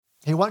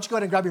Hey, why don't you go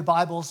ahead and grab your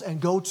Bibles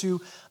and go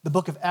to the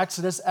book of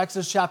Exodus,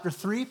 Exodus chapter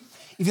 3.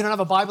 If you don't have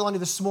a Bible on you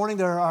this morning,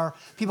 there are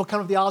people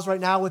coming up the aisles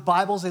right now with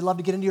Bibles. They'd love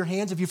to get into your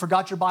hands if you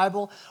forgot your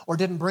Bible or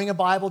didn't bring a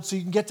Bible, so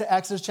you can get to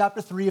Exodus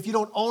chapter 3. If you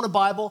don't own a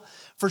Bible,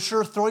 for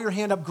sure, throw your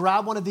hand up,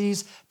 grab one of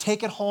these,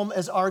 take it home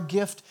as our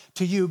gift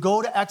to you.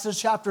 Go to Exodus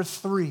chapter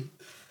 3,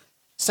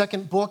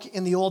 second book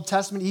in the Old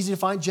Testament, easy to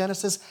find,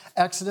 Genesis,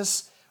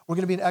 Exodus. We're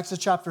going to be in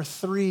Exodus chapter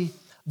 3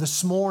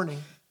 this morning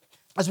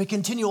as we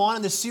continue on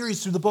in this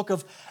series through the book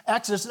of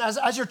Exodus. And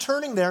as you're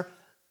turning there,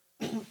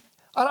 I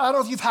don't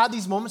know if you've had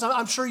these moments.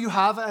 I'm sure you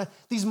have.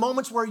 These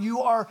moments where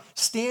you are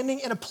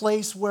standing in a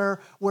place where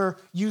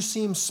you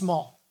seem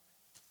small.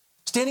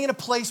 Standing in a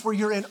place where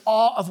you're in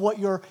awe of what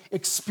you're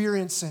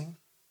experiencing.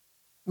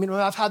 I mean,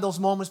 I've had those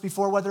moments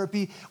before, whether it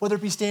be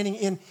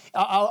standing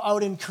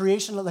out in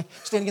creation, like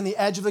standing in the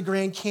edge of the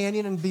Grand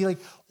Canyon and be like,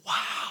 wow.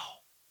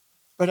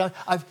 Right?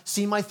 I've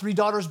seen my 3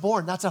 daughters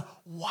born. That's a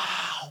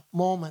wow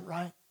moment,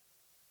 right?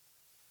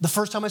 The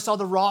first time I saw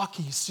the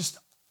Rockies, just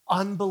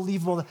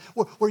unbelievable.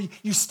 Where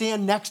you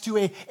stand next to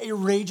a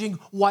raging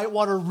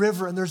whitewater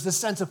river, and there's this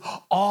sense of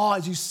awe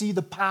as you see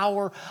the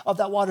power of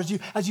that water.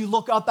 As you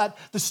look up at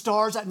the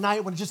stars at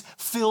night when it just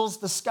fills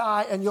the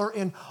sky, and you're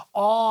in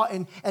awe.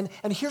 And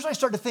here's what I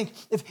start to think.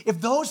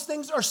 If those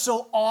things are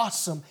so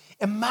awesome,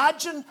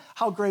 imagine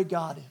how great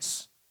God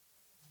is.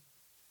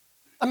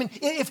 I mean,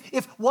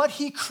 if what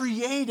he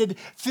created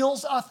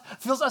fills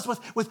us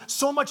with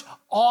so much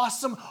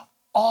awesome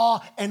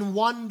awe and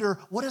wonder,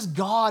 what is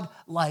God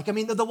like? I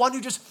mean, the one who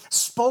just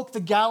spoke the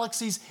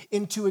galaxies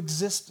into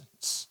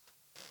existence.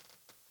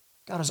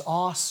 God is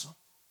awesome.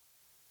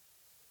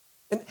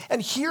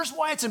 And here's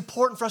why it's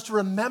important for us to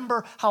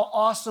remember how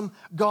awesome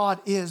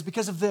God is.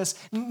 Because of this,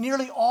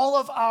 nearly all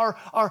of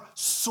our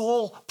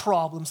soul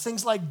problems,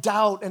 things like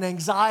doubt and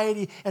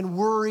anxiety and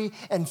worry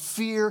and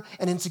fear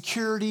and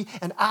insecurity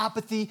and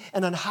apathy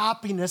and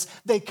unhappiness,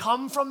 they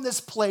come from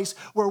this place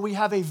where we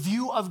have a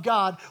view of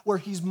God where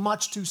he's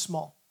much too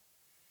small.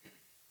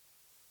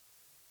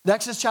 In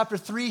Exodus chapter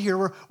 3 here,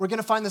 we're going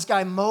to find this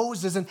guy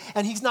Moses, and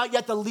he's not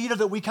yet the leader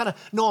that we kind of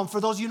know him.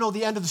 For those of you who know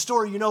the end of the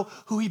story, you know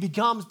who he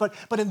becomes. But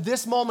in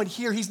this moment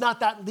here, he's not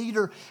that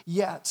leader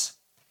yet.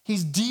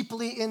 He's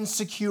deeply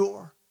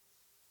insecure.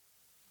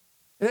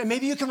 And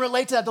maybe you can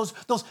relate to that,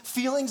 those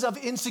feelings of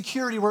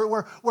insecurity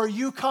where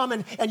you come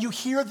and you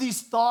hear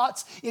these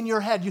thoughts in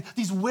your head,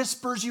 these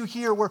whispers you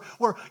hear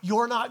where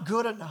you're not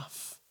good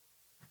enough.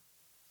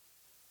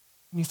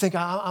 And you think,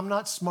 I'm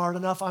not smart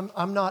enough,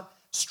 I'm not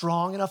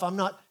strong enough, I'm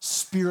not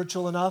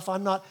spiritual enough,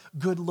 I'm not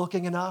good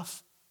looking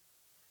enough.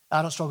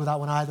 I don't struggle with that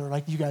one either,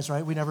 like you guys,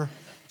 right? We never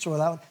struggle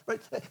with that one.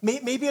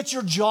 Right? Maybe it's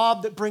your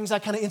job that brings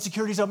that kind of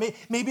insecurities out.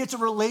 Maybe it's a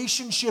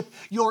relationship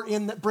you're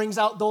in that brings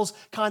out those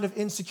kind of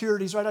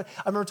insecurities, right? I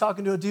remember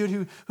talking to a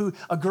dude who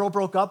a girl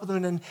broke up with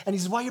him, and he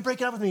says, why are you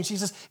breaking up with me? And she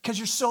says, because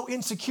you're so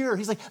insecure.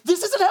 He's like,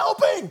 this isn't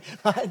helping,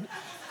 right?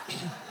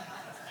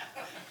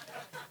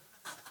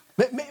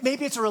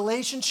 Maybe it's a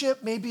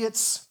relationship, maybe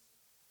it's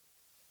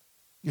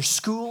your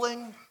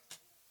schooling.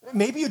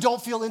 Maybe you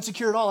don't feel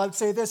insecure at all. I would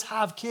say this,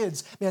 have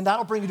kids. Man,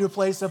 that'll bring you to a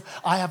place of,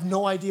 I have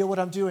no idea what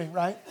I'm doing,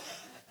 right?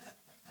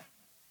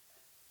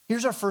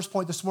 Here's our first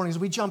point this morning. As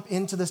we jump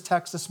into this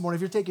text this morning,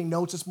 if you're taking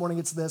notes this morning,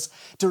 it's this,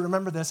 to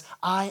remember this,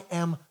 I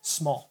am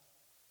small.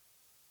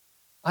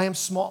 I am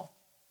small.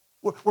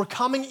 We're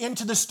coming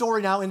into the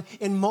story now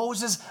in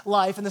Moses'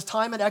 life, in this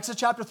time in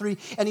Exodus chapter 3,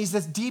 and he's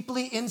this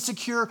deeply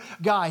insecure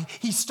guy.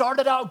 He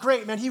started out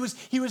great, man. He was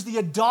the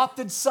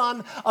adopted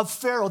son of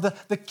Pharaoh,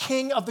 the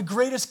king of the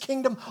greatest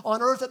kingdom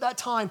on earth at that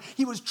time.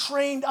 He was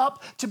trained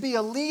up to be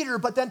a leader,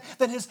 but then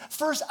his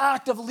first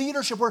act of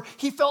leadership, where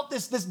he felt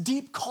this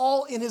deep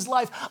call in his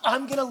life,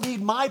 I'm going to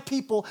lead my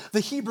people, the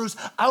Hebrews,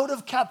 out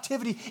of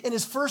captivity. In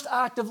his first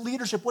act of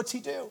leadership, what's he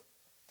do?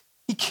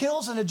 He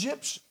kills an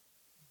Egyptian.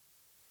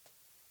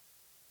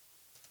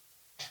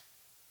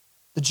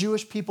 The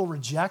Jewish people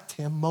reject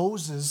him.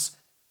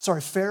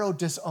 Pharaoh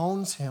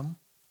disowns him.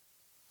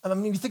 I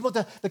mean, you think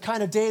about the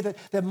kind of day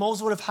that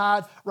Moses would have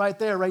had right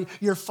there, right?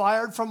 You're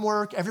fired from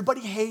work.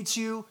 Everybody hates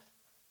you.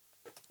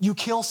 You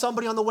kill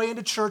somebody on the way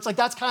into church. Like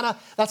that's kind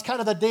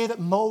of the day that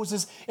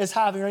Moses is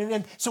having, right?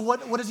 And so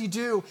what does he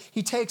do?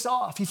 He takes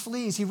off. He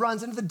flees. He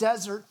runs into the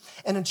desert.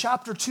 And in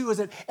chapter 2,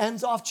 as it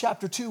ends off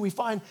chapter 2, we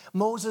find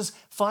Moses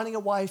finding a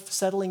wife,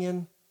 settling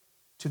in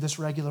to this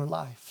regular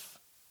life.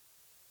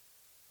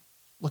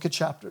 Look at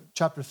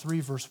chapter 3,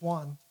 verse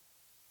 1.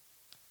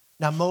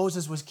 Now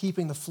Moses was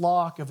keeping the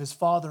flock of his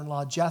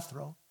father-in-law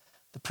Jethro,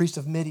 the priest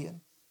of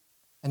Midian,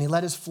 and he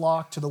led his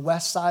flock to the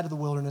west side of the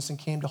wilderness and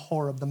came to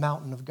Horeb, the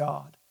mountain of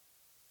God.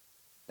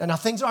 And now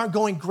things aren't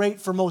going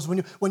great for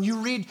Moses. When you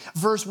read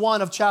verse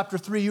 1 of chapter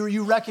 3,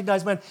 you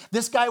recognize, man,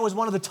 this guy was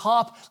one of the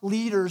top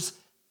leaders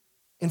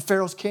in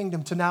Pharaoh's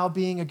kingdom to now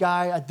being a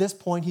guy, at this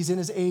point, he's in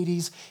his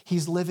 80s.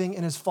 He's living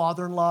in his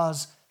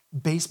father-in-law's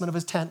basement of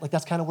his tent. Like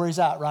that's kind of where he's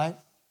at, right?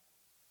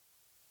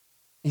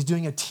 He's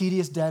doing a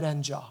tedious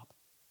dead-end job.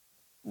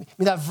 I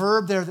mean, that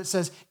verb there that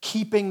says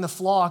keeping the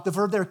flock, the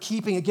verb there,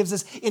 keeping, it gives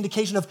this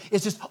indication of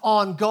it's just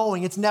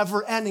ongoing. It's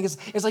never ending.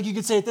 It's like you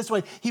could say it this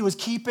way. He was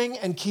keeping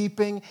and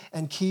keeping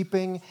and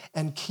keeping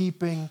and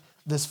keeping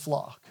this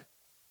flock.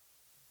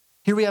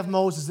 Here we have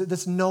Moses,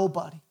 this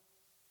nobody.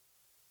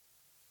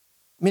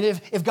 I mean,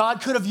 if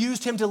God could have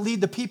used him to lead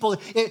the people,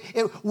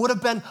 it would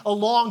have been a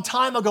long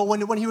time ago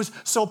when he was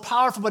so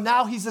powerful. But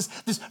now he's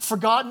this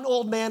forgotten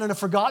old man in a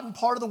forgotten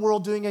part of the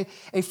world doing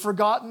a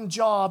forgotten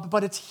job.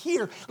 But it's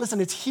here,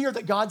 listen, it's here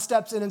that God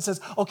steps in and says,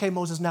 okay,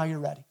 Moses, now you're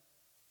ready.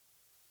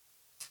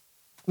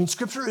 I mean,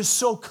 Scripture is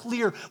so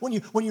clear. When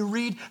you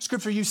read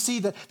Scripture, you see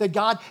that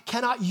God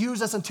cannot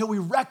use us until we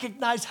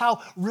recognize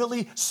how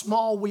really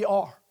small we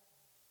are.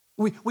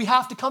 We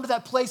have to come to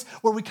that place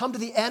where we come to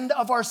the end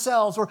of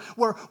ourselves, or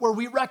where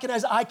we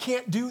recognize I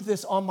can't do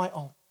this on my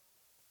own.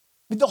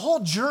 I mean, the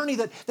whole journey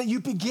that you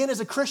begin as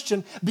a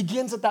Christian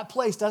begins at that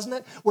place, doesn't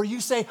it? Where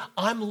you say,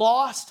 I'm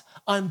lost,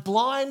 I'm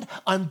blind,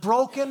 I'm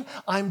broken,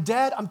 I'm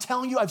dead. I'm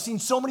telling you, I've seen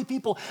so many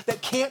people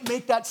that can't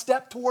make that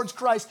step towards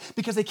Christ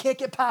because they can't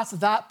get past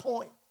that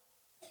point.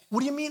 What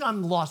do you mean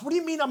I'm lost? What do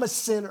you mean I'm a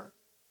sinner?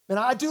 And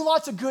I do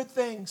lots of good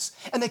things.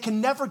 And they can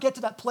never get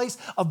to that place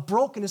of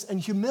brokenness and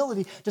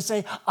humility to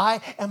say,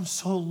 I am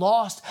so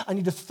lost. I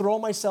need to throw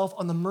myself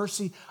on the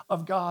mercy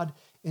of God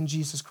in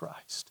Jesus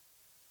Christ.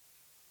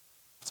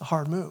 It's a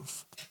hard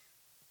move.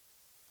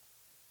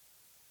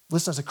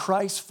 Listen, as a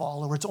Christ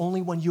follower, it's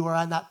only when you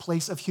are in that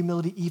place of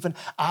humility, even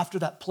after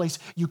that place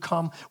you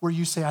come where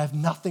you say, I have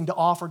nothing to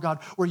offer God,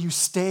 where you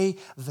stay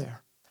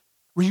there.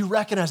 Where you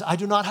recognize, I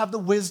do not have the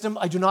wisdom,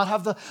 I do not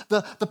have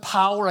the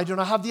power, I do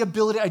not have the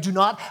ability, I do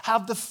not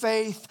have the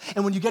faith.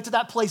 And when you get to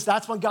that place,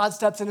 that's when God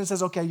steps in and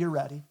says, okay, you're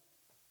ready.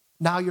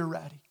 Now you're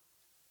ready.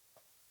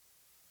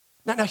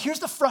 Now, here's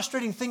the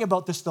frustrating thing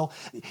about this, though.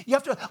 You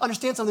have to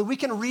understand something. We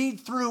can read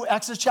through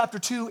Exodus chapter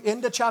 2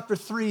 into chapter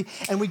 3,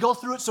 and we go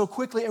through it so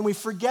quickly, and we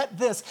forget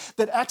this,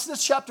 that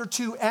Exodus chapter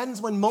 2 ends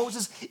when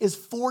Moses is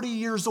 40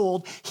 years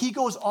old. He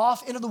goes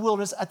off into the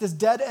wilderness at this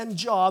dead-end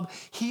job.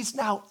 He's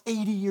now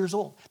 80 years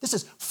old. This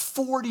is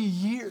 40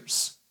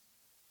 years.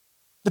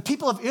 The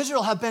people of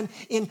Israel have been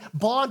in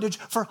bondage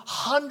for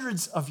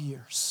hundreds of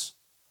years.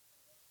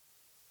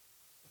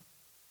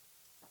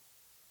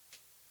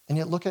 And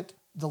yet look at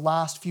the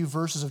last few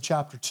verses of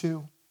chapter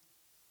 2,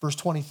 verse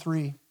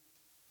 23.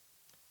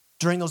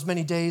 During those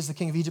many days, the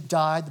king of Egypt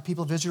died. The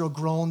people of Israel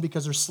groaned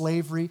because of their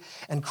slavery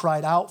and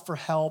cried out for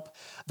help.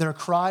 Their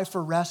cry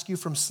for rescue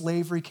from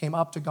slavery came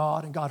up to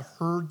God, and God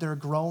heard their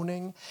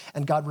groaning,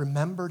 and God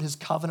remembered his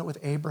covenant with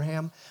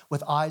Abraham,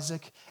 with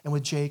Isaac, and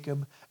with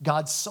Jacob.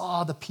 God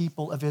saw the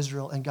people of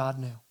Israel, and God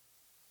knew.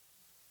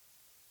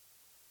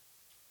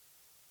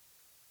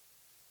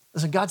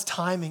 Listen, God's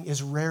timing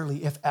is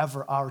rarely, if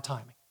ever, our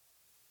timing.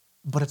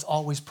 But it's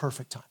always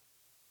perfect time.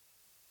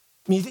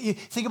 I mean, you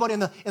think about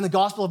it in the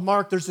Gospel of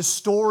Mark, there's this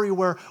story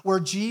where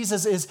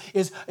Jesus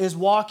is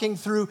walking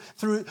through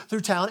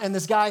town, and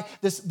this guy,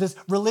 this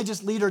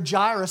religious leader,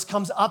 Jairus,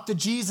 comes up to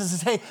Jesus and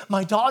says, hey,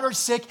 my daughter's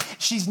sick.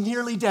 She's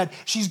nearly dead.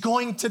 She's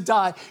going to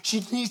die.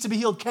 She needs to be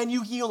healed. Can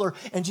you heal her?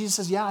 And Jesus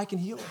says, yeah, I can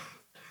heal her.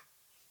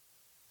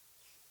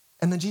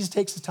 And then Jesus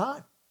takes the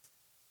time.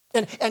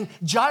 And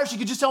Jairus, you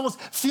could just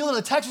almost feel in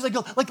the text, he's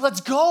like,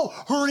 let's go,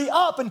 hurry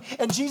up.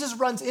 And Jesus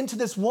runs into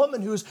this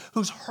woman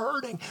who's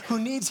hurting, who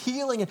needs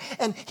healing.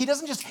 And he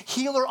doesn't just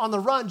heal her on the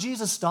run.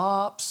 Jesus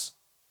stops,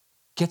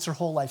 gets her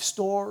whole life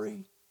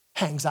story,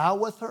 hangs out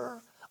with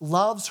her,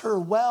 loves her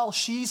well.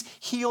 She's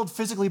healed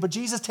physically, but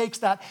Jesus takes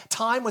that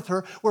time with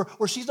her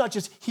where she's not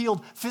just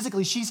healed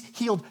physically, she's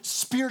healed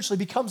spiritually,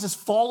 becomes this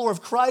follower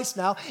of Christ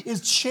now,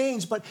 is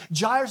changed. But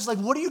Jairus is like,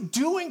 what are you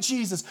doing,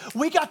 Jesus?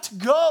 We got to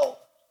go.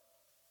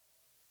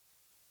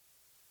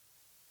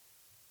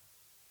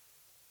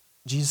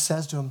 Jesus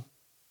says to him,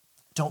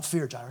 don't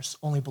fear, Jairus,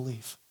 only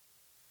believe.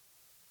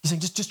 He's saying,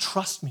 just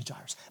trust me,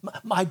 Jairus.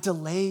 My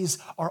delays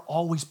are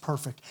always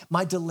perfect.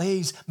 My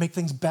delays make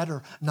things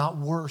better, not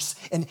worse.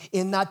 And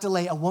in that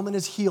delay, a woman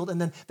is healed, and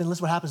then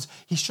listen what happens.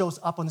 He shows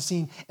up on the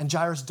scene, and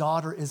Jairus'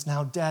 daughter is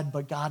now dead,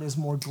 but God is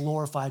more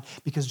glorified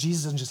because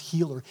Jesus doesn't just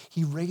heal her,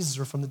 he raises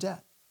her from the dead.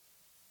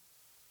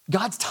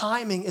 God's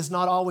timing is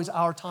not always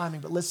our timing,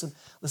 but listen,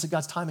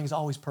 God's timing is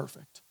always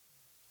perfect.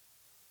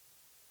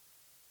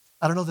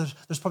 I don't know,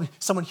 there's probably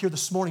someone here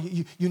this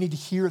morning, you need to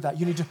hear that.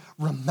 You need to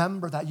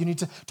remember that. You need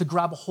to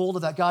grab a hold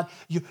of that. God,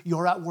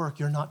 you're at work.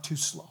 You're not too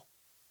slow.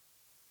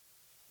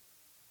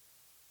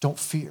 Don't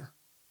fear.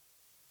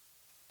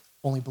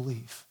 Only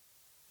believe.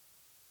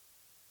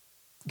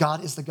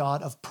 God is the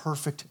God of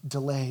perfect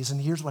delays.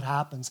 And here's what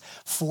happens.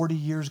 40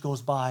 years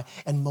goes by,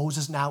 and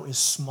Moses now is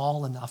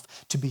small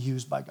enough to be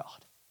used by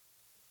God.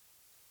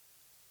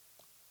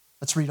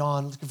 Let's read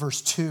on. Look at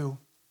verse 2.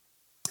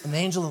 And the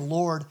angel of the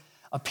Lord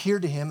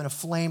appeared to him in a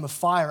flame of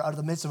fire out of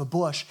the midst of a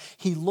bush.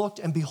 He looked,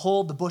 and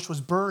behold, the bush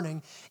was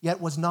burning, yet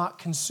was not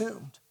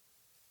consumed.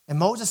 And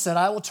Moses said,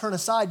 I will turn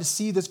aside to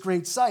see this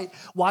great sight,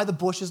 why the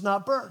bush is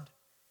not burned.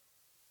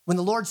 When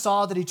the Lord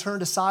saw that he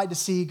turned aside to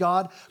see,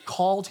 God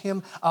called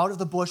him out of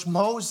the bush,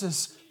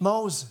 Moses,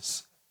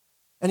 Moses.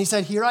 And he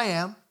said, here I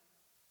am.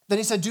 Then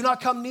he said, do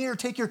not come near.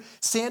 Take your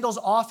sandals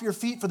off your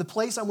feet, for the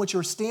place on which you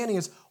are standing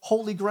is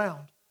holy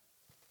ground.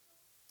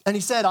 And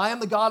he said, I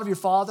am the God of your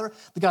father,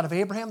 the God of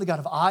Abraham, the God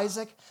of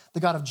Isaac, the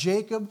God of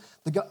Jacob.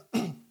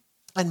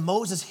 And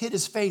Moses hid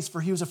his face,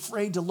 for he was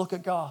afraid to look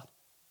at God.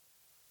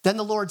 Then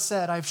the Lord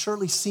said, I have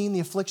surely seen the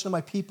affliction of my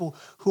people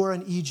who are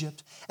in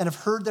Egypt, and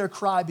have heard their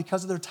cry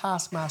because of their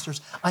taskmasters.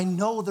 I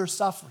know their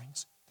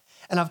sufferings.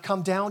 And I've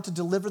come down to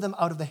deliver them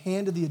out of the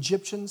hand of the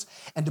Egyptians,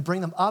 and to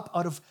bring them up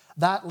out of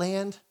that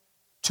land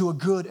to a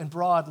good and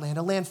broad land,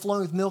 a land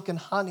flowing with milk and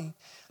honey,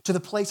 to the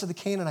place of the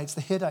Canaanites,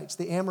 the Hittites,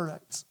 the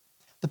Amorites,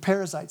 the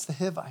Perizzites, the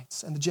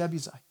Hivites, and the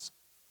Jebusites.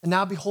 And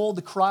now behold,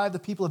 the cry of the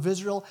people of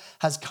Israel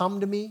has come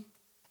to me,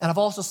 and I've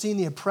also seen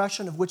the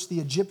oppression of which the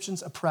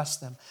Egyptians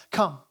oppressed them.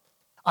 Come,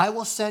 I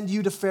will send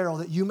you to Pharaoh,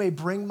 that you may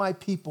bring my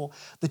people,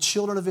 the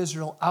children of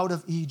Israel, out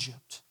of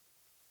Egypt.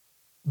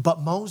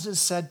 But Moses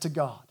said to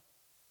God,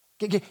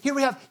 here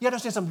we have, you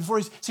understand something before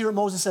you see what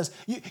Moses says.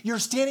 You're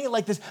standing at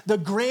like this, the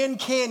Grand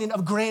Canyon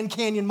of Grand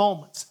Canyon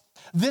moments.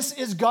 This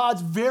is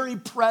God's very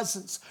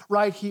presence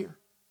right here.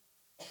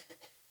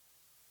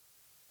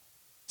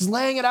 He's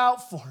laying it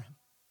out for him.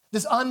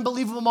 This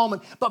unbelievable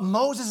moment. But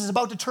Moses is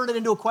about to turn it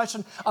into a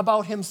question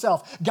about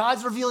himself.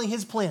 God's revealing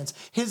his plans,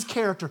 his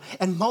character.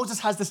 And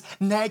Moses has this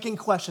nagging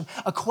question,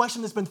 a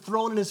question that's been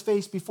thrown in his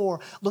face before.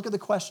 Look at the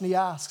question he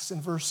asks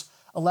in verse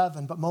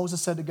 11. But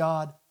Moses said to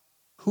God,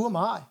 who am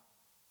I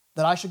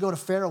that I should go to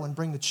Pharaoh and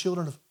bring the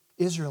children of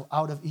Israel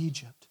out of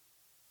Egypt?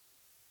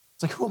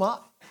 It's like, who am I?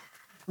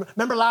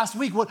 Remember last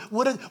week,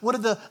 what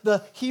did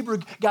the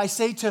Hebrew guy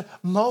say to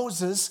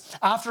Moses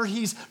after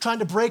he's trying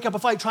to break up a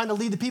fight, trying to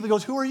lead the people? He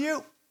goes, who are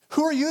you?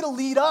 Who are you to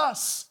lead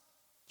us?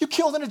 You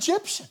killed an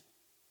Egyptian.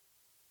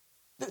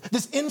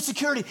 This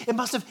insecurity, it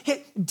must have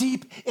hit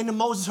deep into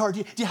Moses' heart.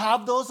 Do you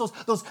have those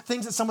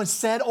things that someone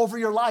said over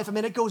your life? I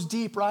mean, it goes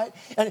deep, right?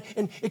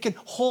 And it can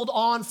hold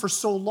on for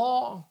so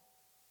long.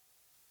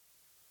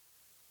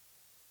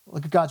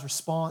 Look at God's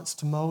response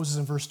to Moses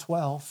in verse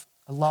 12.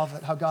 I love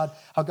it, how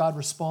God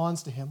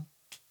responds to him.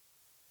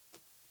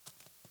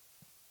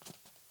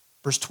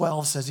 Verse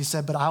 12 says, he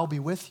said, but I'll be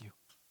with you.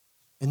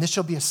 And this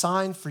shall be a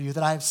sign for you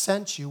that I have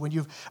sent you. When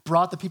you've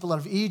brought the people out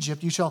of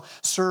Egypt, you shall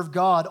serve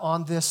God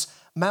on this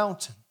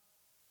mountain.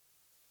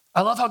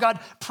 I love how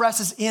God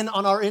presses in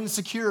on our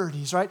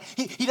insecurities, right?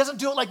 He doesn't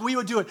do it like we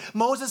would do it.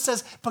 Moses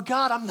says, but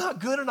God, I'm not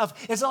good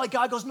enough. It's not like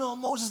God goes, no,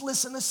 Moses,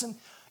 listen.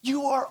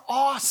 You are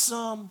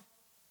awesome.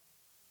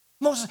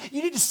 Moses,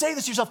 you need to say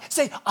this to yourself.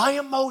 Say, I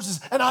am Moses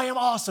and I am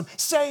awesome.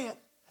 Say it.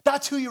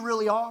 That's who you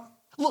really are.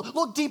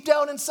 Look deep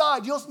down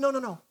inside.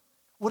 No.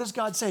 What does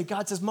God say?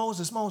 God says,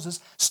 Moses,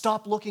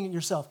 stop looking at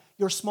yourself.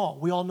 You're small.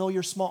 We all know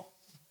you're small.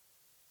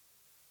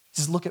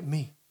 He says, look at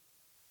me.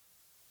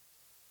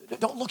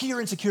 Don't look at your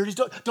insecurities.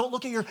 Don't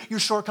look at your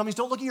shortcomings.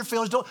 Don't look at your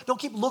failures. Don't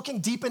keep looking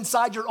deep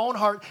inside your own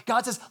heart.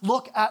 God says,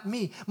 look at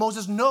me.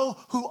 Moses, know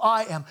who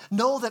I am.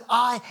 Know that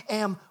I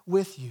am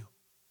with you.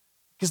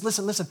 Because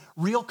listen,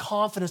 real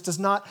confidence does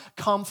not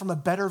come from a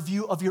better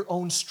view of your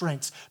own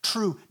strengths.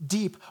 True,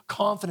 deep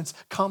confidence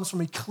comes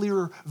from a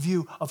clearer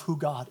view of who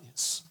God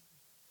is.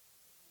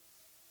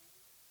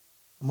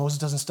 Moses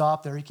doesn't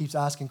stop there. He keeps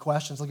asking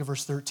questions. Look at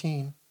verse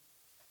 13.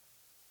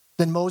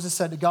 Then Moses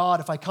said to God,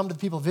 if I come to the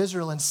people of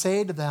Israel and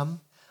say to them,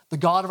 the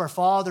God of our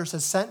fathers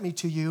has sent me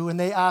to you, and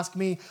they ask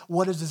me,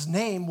 what is his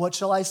name? What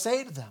shall I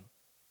say to them?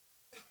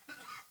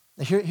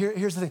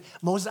 Here's the thing.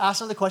 Moses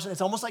asks another question.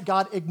 It's almost like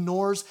God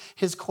ignores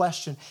his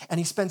question, and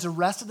he spends the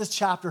rest of this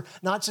chapter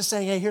not just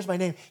saying, hey, here's my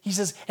name. He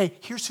says, hey,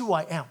 here's who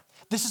I am.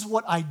 This is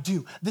what I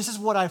do. This is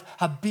what I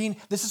have been.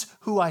 This is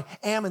who I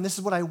am, and this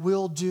is what I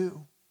will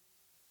do.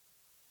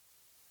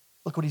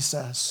 Look what he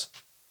says.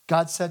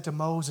 God said to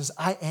Moses,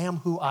 I am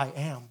who I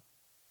am.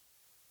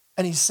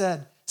 And he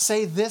said,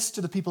 say this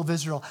to the people of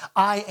Israel,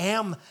 I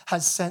am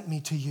has sent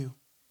me to you.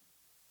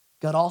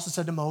 God also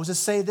said to Moses,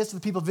 say this to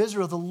the people of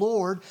Israel, the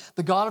Lord,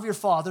 the God of your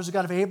fathers, the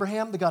God of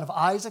Abraham, the God of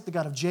Isaac, the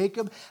God of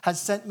Jacob, has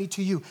sent me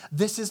to you.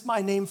 This is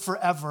my name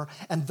forever,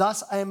 and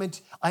thus I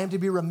am to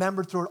be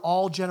remembered throughout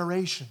all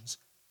generations.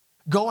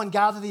 Go and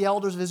gather the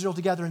elders of Israel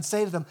together and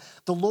say to them,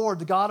 the Lord,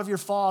 the God of your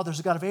fathers,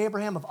 the God of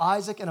Abraham, of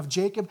Isaac, and of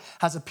Jacob,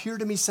 has appeared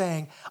to me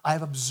saying, I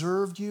have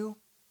observed you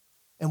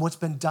and what's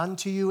been done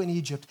to you in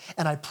Egypt,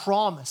 and I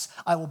promise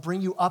I will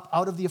bring you up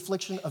out of the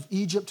affliction of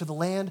Egypt to the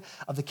land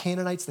of the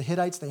Canaanites, the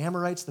Hittites, the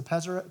Amorites,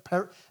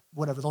 the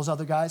whatever, those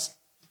other guys,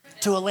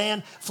 to a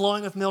land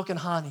flowing with milk and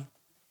honey.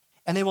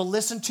 And they will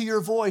listen to your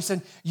voice,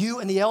 and you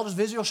and the elders of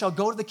Israel shall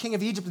go to the king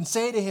of Egypt and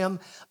say to him,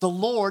 the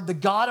Lord, the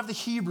God of the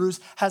Hebrews,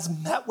 has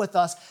met with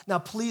us. Now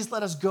please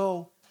let us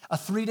go a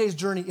 3 days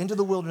journey into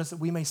the wilderness that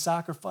we may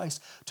sacrifice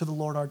to the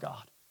Lord our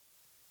God.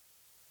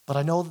 But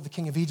I know that the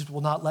king of Egypt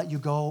will not let you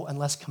go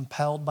unless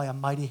compelled by a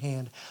mighty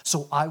hand.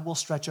 So I will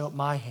stretch out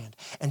my hand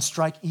and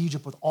strike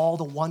Egypt with all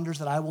the wonders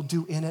that I will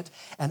do in it.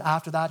 And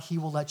after that, he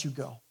will let you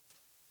go.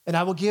 And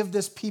I will give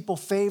this people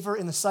favor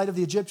in the sight of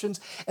the Egyptians.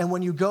 And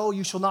when you go,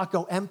 you shall not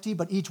go empty,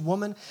 but each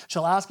woman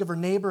shall ask of her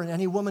neighbor and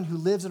any woman who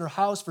lives in her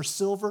house for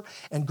silver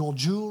and gold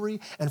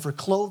jewelry and for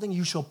clothing.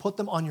 You shall put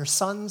them on your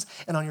sons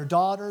and on your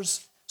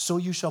daughters. so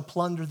you shall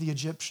plunder the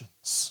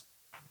Egyptians.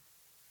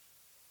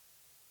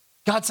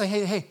 God's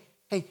saying,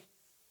 hey,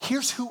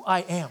 here's who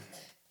I am.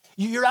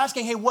 You're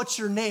asking, hey, what's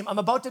your name? I'm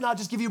about to not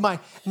just give you my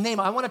name.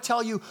 I want to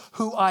tell you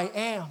who I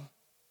am.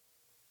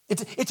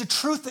 It's a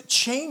truth that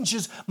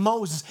changes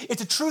Moses.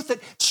 It's a truth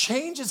that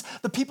changes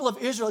the people of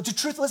Israel. It's a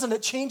truth, listen,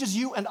 that changes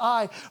you and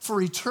I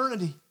for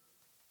eternity.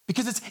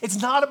 Because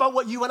it's not about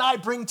what you and I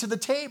bring to the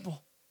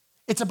table.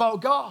 It's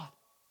about God.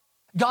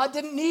 God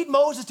didn't need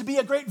Moses to be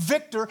a great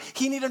victor.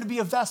 He needed him to be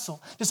a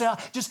vessel. To say,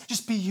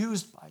 just be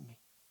used by me.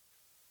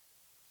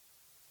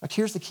 Like,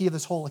 here's the key of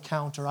this whole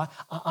encounter.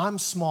 I'm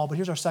small, but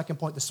here's our second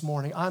point this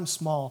morning. I'm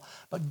small,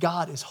 but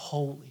God is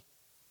holy.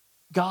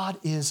 God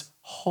is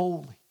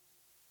holy.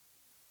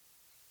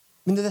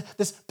 I mean,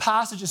 this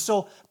passage is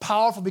so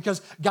powerful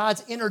because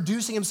God's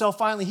introducing himself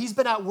finally. He's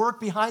been at work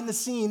behind the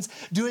scenes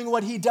doing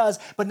what he does,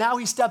 but now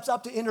he steps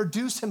up to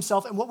introduce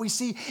himself, and what we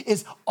see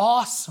is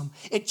awesome.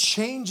 It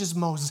changes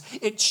Moses.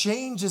 It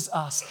changes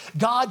us.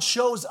 God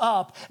shows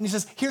up, and he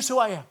says, here's who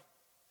I am.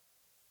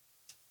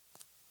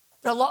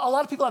 Now, a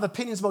lot of people have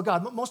opinions about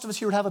God. Most of us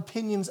here would have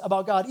opinions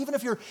about God. Even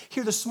if you're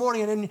here this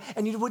morning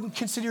and you wouldn't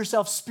consider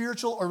yourself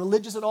spiritual or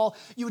religious at all,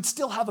 you would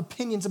still have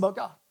opinions about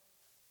God.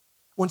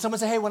 When someone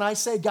says, hey, when I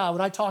say God,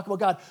 when I talk about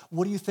God,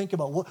 what do you think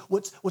about?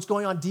 What's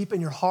going on deep in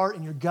your heart,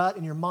 in your gut,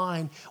 in your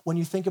mind when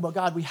you think about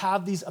God? We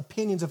have these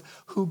opinions of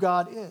who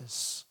God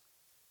is,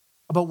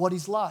 about what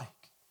he's like.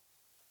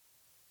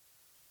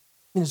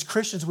 I mean, as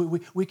Christians,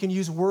 we can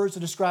use words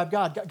to describe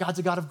God. God's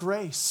a God of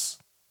grace.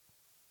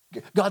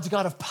 God's a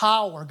God of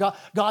power.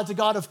 God's a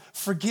God of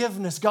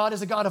forgiveness. God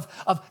is a God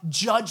of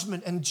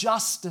judgment and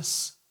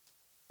justice.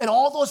 And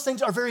all those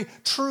things are very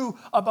true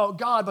about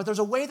God, but there's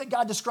a way that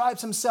God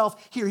describes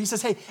himself here. He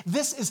says, hey,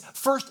 this is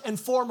first and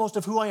foremost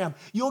of who I am.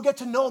 You'll get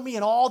to know me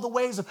in all the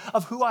ways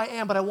of who I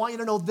am, but I want you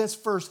to know this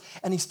first.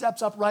 And he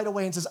steps up right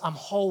away and says, I'm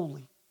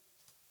holy.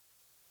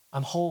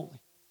 I'm holy.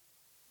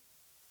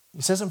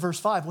 He says in verse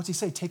 5, what's he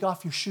say? Take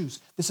off your shoes.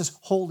 This is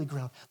holy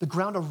ground. The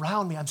ground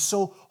around me, I'm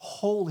so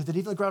holy that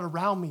even the ground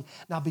around me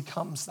now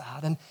becomes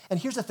that. And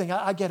here's the thing,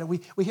 I get it.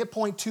 We hit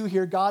point 2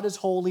 here. God is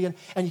holy, and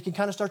you can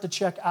kind of start to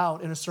check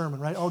out in a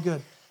sermon, right? Oh,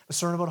 good. A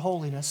sermon about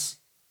holiness.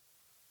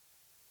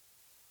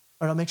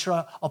 All right, I'll make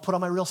sure I'll put on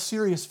my real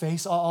serious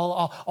face.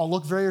 I'll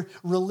look very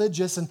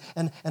religious,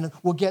 and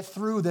we'll get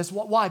through this.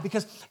 Why?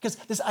 Because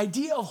this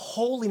idea of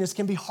holiness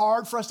can be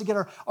hard for us to get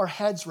our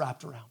heads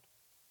wrapped around.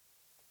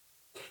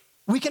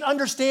 We can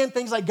understand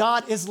things like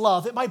God is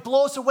love. It might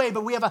blow us away,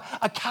 but we have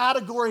a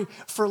category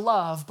for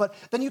love. But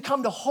then you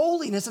come to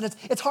holiness, and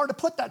it's hard to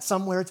put that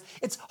somewhere.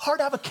 It's hard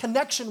to have a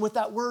connection with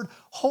that word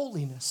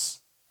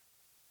holiness.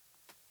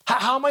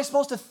 How am I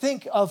supposed to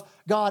think of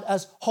God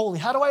as holy?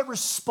 How do I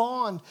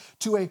respond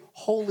to a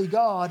holy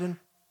God? And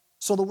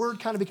so the word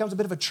kind of becomes a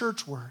bit of a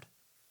church word.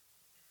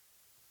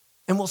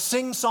 And we'll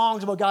sing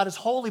songs about God is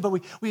holy, but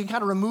we can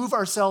kind of remove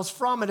ourselves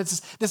from it.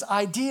 It's this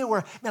idea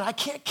where, man, I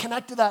can't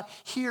connect to that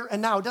here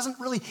and now. It doesn't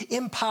really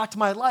impact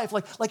my life,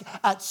 like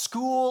at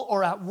school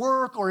or at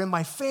work or in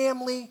my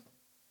family,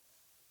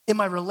 in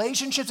my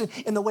relationships,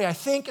 in the way I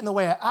think, in the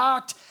way I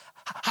act.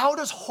 How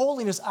does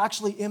holiness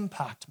actually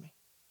impact me?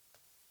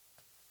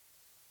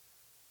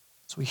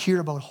 So we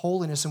hear about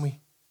holiness and we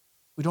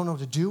don't know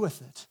what to do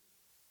with it.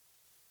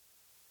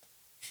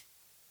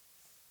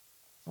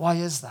 Why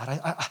is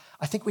that?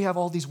 I think we have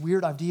all these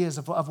weird ideas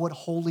of what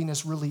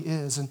holiness really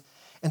is.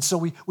 And so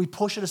we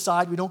push it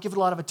aside. We don't give it a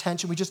lot of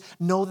attention. We just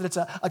know that it's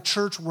a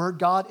church word.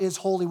 God is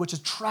holy, which is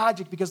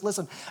tragic because,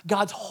 listen,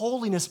 God's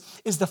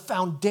holiness is the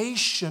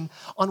foundation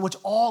on which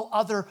all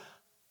other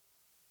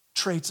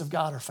traits of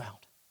God are found.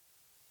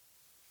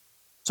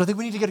 So I think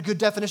we need to get a good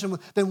definition.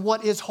 Then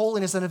what is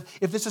holiness? And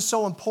if this is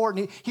so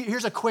important,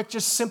 here's a quick,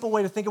 just simple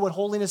way to think of what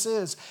holiness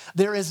is.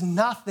 There is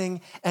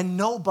nothing and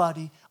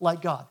nobody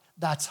like God.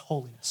 That's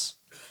holiness.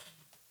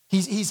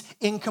 He's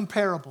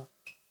incomparable.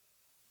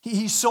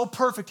 He's so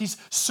perfect. He's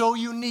so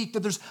unique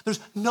that there's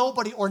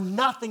nobody or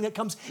nothing that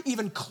comes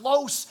even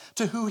close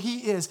to who he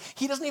is.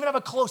 He doesn't even have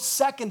a close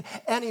second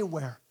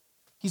anywhere.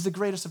 He's the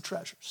greatest of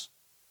treasures.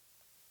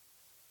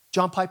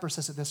 John Piper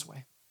says it this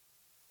way.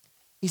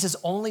 He says,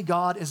 only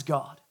God is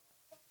God,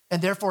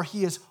 and therefore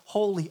he is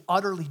holy,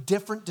 utterly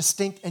different,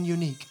 distinct, and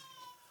unique.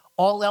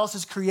 All else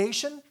is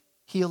creation,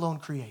 he alone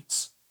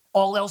creates.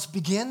 All else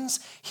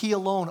begins, he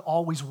alone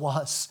always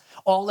was.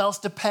 All else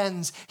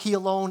depends, he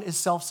alone is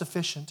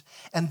self-sufficient.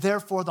 And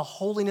therefore the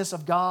holiness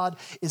of God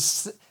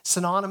is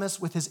synonymous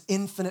with his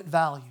infinite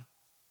value.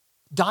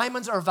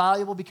 Diamonds are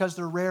valuable because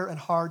they're rare and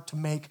hard to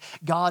make.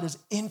 God is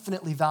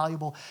infinitely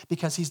valuable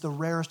because he's the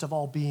rarest of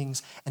all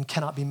beings and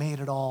cannot be made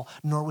at all,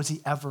 nor was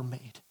he ever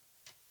made.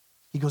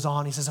 He goes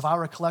on, he says, if I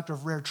were a collector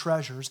of rare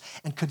treasures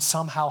and could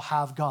somehow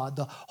have God,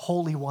 the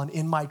Holy One,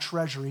 in my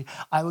treasury,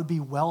 I would be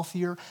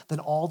wealthier than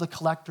all the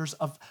collectors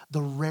of the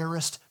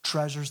rarest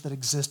treasures that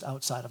exist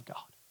outside of God.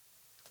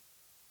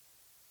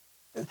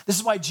 This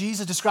is why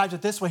Jesus describes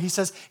it this way. He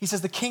says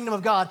the kingdom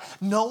of God,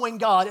 knowing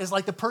God, is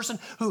like the person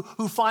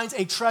who finds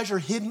a treasure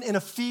hidden in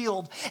a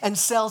field and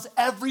sells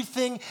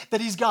everything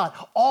that he's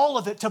got, all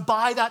of it, to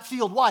buy that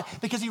field. Why?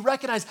 Because he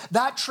recognized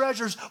that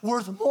treasure's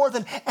worth more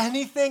than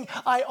anything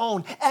I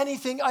own,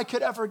 anything I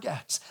could ever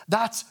get.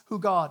 That's who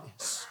God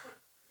is.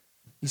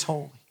 He's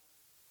holy.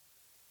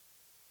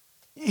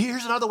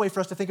 Here's another way for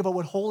us to think about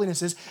what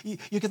holiness is.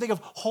 You can think of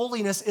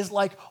holiness is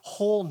like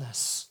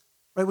wholeness.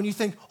 Right? When you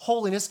think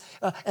holiness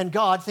and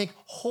God, think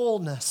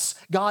wholeness.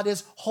 God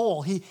is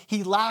whole.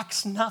 He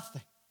lacks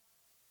nothing.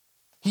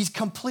 He's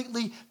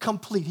completely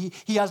complete.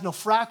 He has no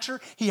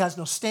fracture. He has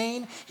no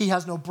stain. He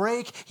has no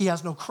break. He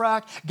has no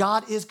crack.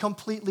 God is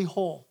completely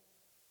whole.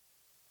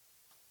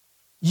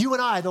 You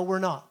and I, though, we're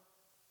not.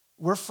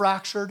 We're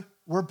fractured.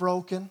 We're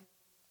broken.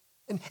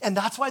 And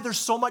that's why there's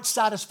so much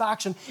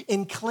satisfaction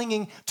in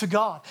clinging to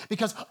God,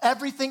 because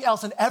everything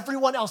else and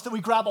everyone else that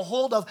we grab a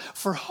hold of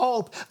for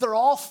hope, they're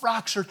all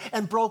fractured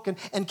and broken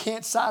and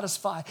can't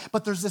satisfy.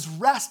 But there's this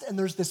rest and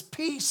there's this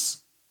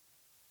peace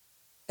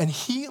and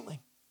healing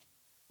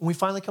when we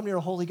finally come near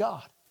a holy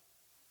God,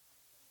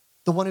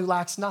 the one who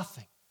lacks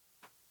nothing,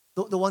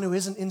 the one who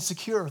isn't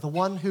insecure, the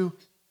one who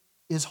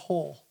is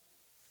whole.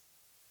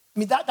 I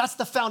mean, that's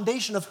the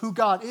foundation of who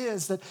God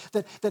is, that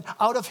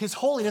out of his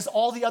holiness,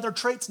 all the other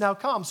traits now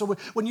come. So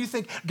when you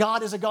think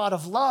God is a God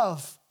of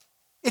love,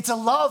 it's a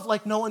love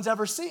like no one's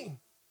ever seen.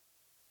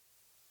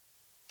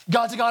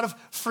 God's a God of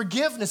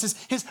forgiveness.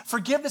 His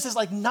forgiveness is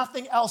like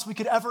nothing else we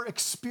could ever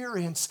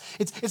experience.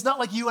 It's not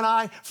like you and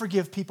I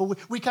forgive people.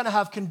 We kind of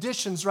have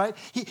conditions, right?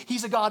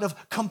 He's a God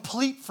of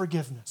complete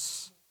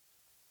forgiveness.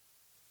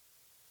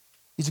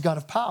 He's a God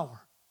of power.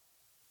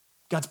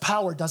 God's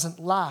power doesn't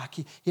lack.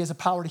 He has a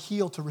power to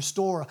heal, to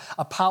restore,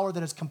 a power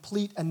that is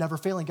complete and never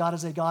failing. God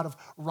is a God of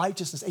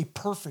righteousness, a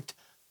perfect,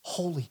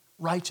 holy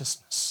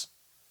righteousness.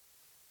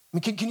 I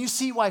mean, can you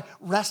see why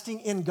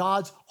resting in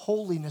God's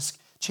holiness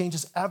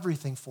changes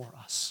everything for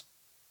us?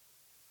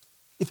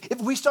 If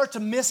we start to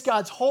miss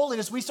God's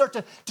holiness, we start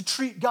to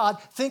treat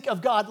God, think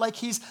of God like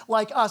he's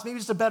like us, maybe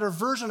just a better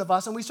version of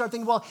us, and we start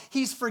thinking, well,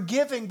 he's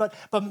forgiving, but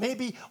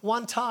maybe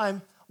one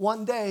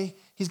day,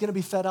 he's going to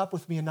be fed up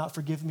with me and not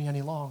forgive me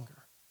any longer.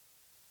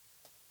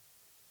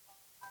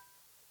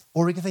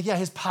 Or we can think, yeah,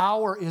 his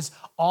power is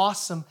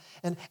awesome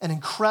and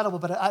incredible,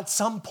 but at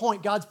some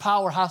point, God's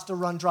power has to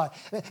run dry.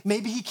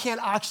 Maybe he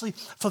can't actually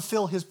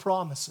fulfill his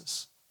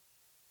promises.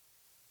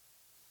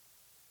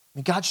 I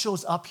mean, God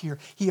shows up here.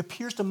 He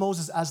appears to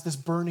Moses as this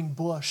burning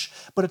bush,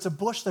 but it's a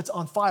bush that's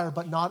on fire,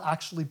 but not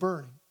actually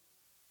burning.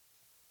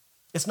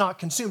 It's not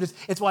consumed.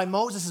 It's why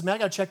Moses says, man, I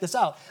got to check this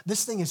out.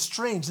 This thing is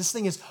strange. This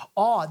thing is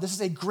odd. This is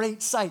a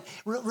great sight.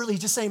 Really,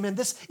 just saying, man,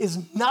 this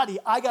is nutty.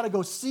 I got to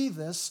go see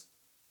this.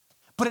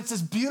 But it's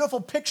this beautiful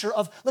picture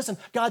of, listen,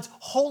 God's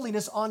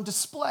holiness on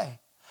display.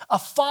 A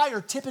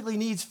fire typically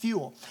needs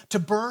fuel. To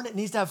burn, it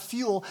needs to have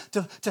fuel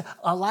to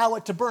allow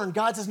it to burn.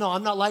 God says, no,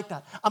 I'm not like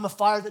that. I'm a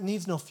fire that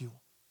needs no fuel.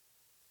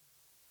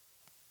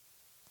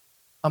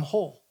 I'm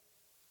whole.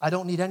 I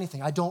don't need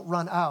anything. I don't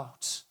run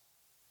out.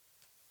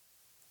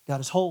 God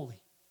is holy.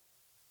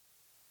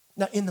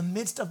 Now, in the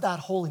midst of that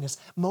holiness,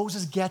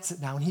 Moses gets it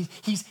now, and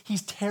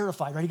he's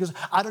terrified, right? He goes,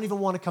 I don't even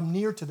want to come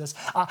near to this.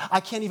 I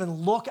can't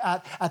even look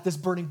at this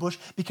burning bush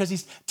because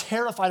he's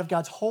terrified of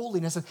God's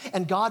holiness.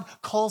 And God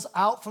calls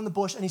out from the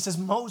bush, and he says,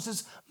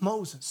 Moses,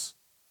 Moses.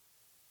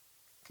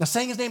 Now,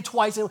 saying his name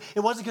twice, it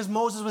wasn't because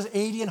Moses was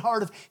 80 and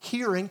hard of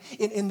hearing.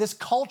 In this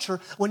culture,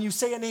 when you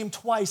say a name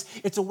twice,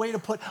 it's a way to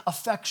put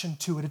affection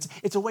to it.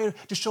 It's a way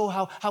to show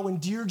how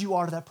endeared you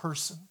are to that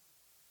person.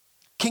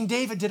 King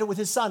David did it with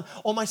his son.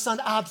 Oh, my son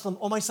Absalom.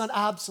 Oh, my son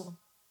Absalom.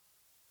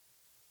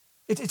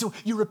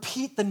 You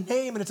repeat the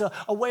name, and it's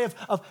a way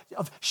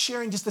of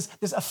sharing just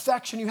this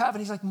affection you have. And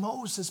he's like,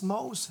 Moses,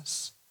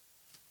 Moses.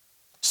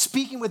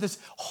 Speaking with this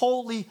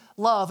holy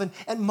love.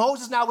 And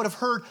Moses now would have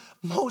heard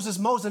Moses,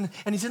 Moses,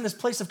 and he's in this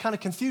place of kind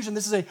of confusion.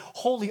 This is a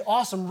holy,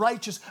 awesome,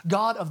 righteous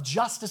God of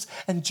justice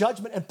and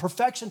judgment and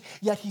perfection,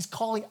 yet he's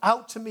calling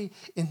out to me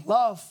in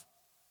love.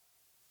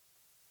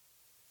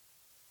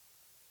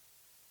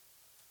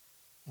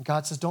 And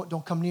God says,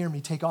 don't come near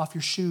me. Take off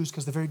your shoes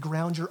because the very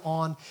ground you're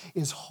on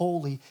is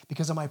holy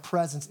because of my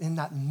presence. In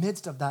that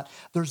midst of that,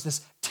 there's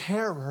this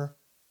terror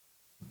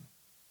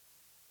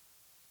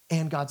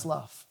and God's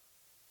love.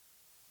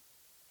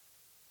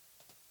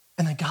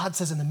 And then God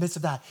says in the midst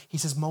of that, he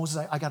says,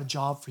 Moses, I got a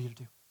job for you to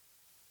do.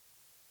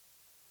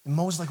 And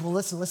Moses is like, well,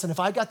 listen, if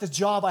I got this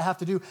job I have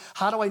to do,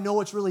 how do I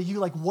know it's really you?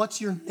 Like,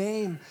 what's your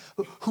name?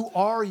 Who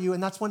are you?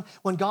 And that's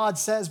when God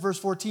says, verse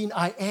 14,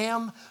 I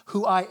am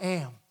who I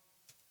am.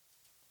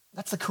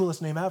 That's the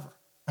coolest name ever,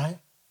 right?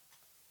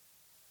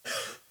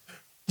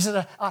 He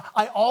said,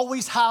 I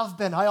always have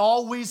been. I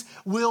always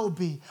will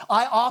be.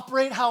 I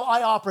operate how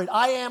I operate.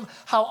 I am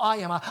how I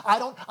am. I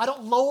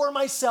don't lower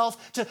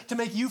myself to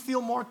make you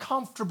feel more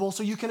comfortable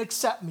so you can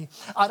accept me.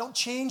 I don't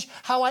change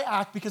how I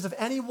act because of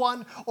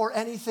anyone or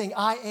anything.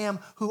 I am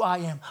who I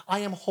am. I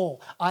am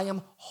whole. I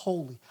am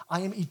holy. I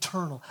am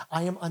eternal.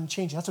 I am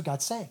unchanging. That's what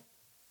God's saying.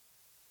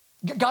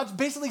 God's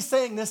basically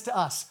saying this to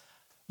us.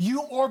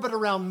 You orbit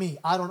around me.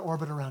 I don't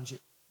orbit around you.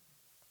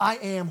 I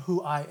am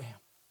who I am.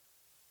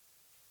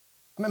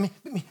 I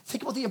mean,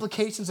 think about the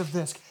implications of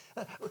this.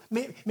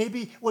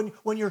 Maybe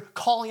when you're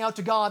calling out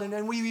to God,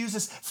 and we use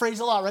this phrase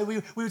a lot, right?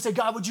 We would say,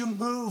 God, would you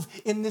move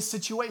in this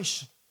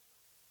situation?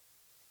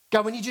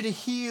 God, we need you to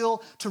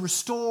heal, to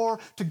restore,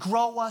 to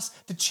grow us,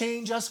 to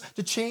change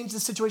the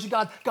situation.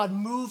 God,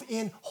 move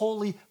in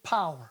holy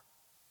power.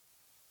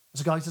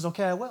 So God says,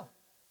 okay, I will.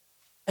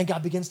 And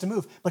God begins to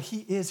move, but he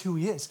is who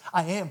he is.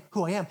 I am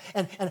who I am.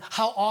 And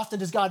how often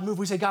does God move?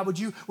 We say, God, would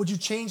you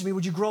change me?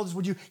 Would you grow this?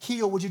 Would you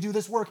heal? Would you do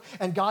this work?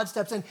 And God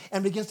steps in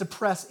and begins to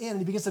press in, and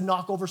he begins to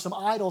knock over some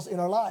idols in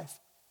our life.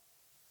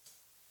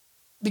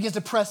 Begins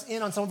to press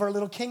in on some of our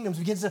little kingdoms,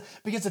 begins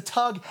to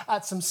tug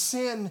at some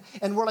sin,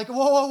 and we're like,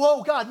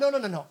 whoa, God,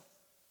 no.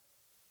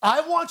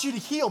 I want you to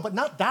heal, but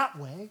not that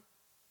way.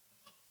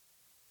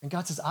 And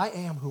God says, I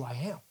am who I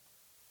am.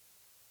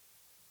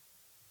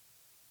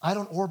 I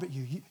don't orbit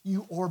you.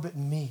 You orbit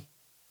me.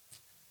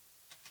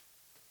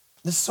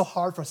 This is so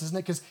hard for us, isn't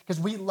it? Because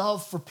we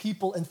love for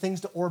people and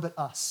things to orbit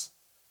us.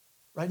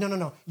 Right?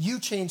 No. You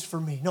change for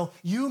me. No,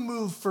 you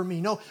move for me.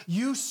 No,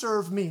 you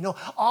serve me. No,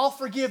 I'll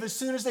forgive as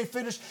soon as they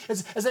finish.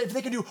 As if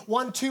they can do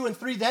 1, 2, and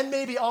 3, then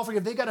maybe I'll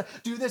forgive. They got to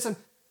do this. And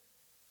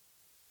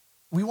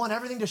we want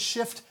everything to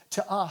shift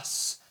to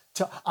us,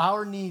 to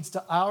our needs,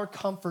 to our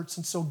comforts.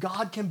 And so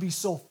God can be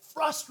so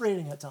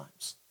frustrating at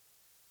times.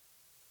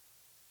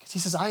 Because he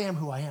says, I am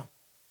who I am.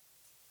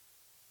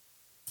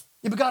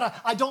 Yeah, but God,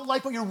 I don't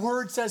like what your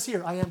word says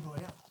here. I am who I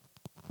am.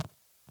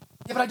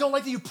 Yeah, but I don't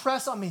like that you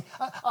press on me.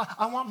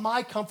 I want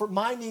my comfort,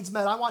 my needs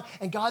met.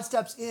 And God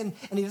steps in,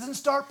 and he doesn't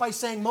start by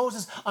saying,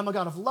 Moses, I'm a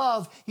God of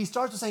love. He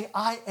starts with saying,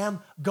 I am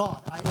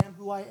God. I am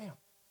who I am.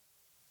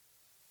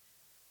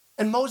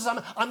 And Moses,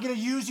 I'm going to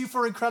use you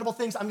for incredible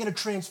things. I'm going to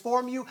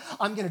transform you.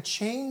 I'm going to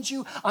change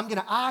you. I'm going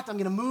to act. I'm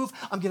going to move.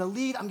 I'm going to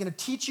lead. I'm going to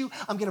teach you.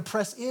 I'm going to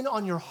press in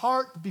on your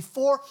heart. But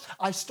before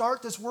I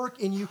start this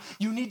work in you,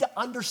 you need to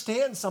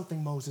understand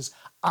something, Moses.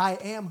 I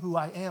am who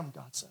I am,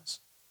 God says.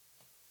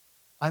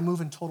 I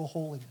move in total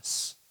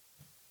holiness.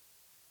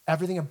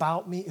 Everything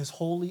about me is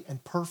holy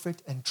and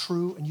perfect and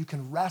true, and you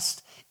can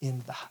rest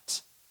in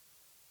that.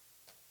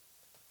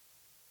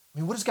 I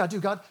mean, what does God do?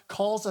 God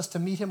calls us to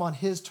meet him on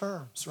his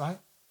terms, right?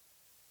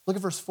 Look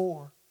at verse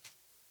 4.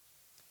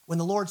 When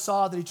the Lord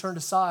saw that he turned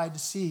aside to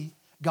see,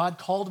 God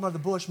called him out of the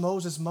bush,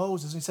 Moses,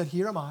 Moses, and he said,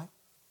 here am I.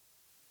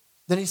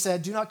 Then he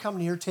said, do not come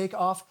near, take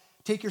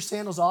your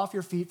sandals off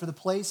your feet, for the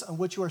place on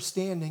which you are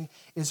standing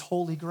is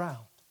holy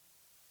ground.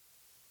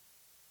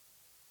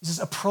 He says,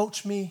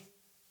 approach me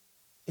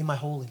in my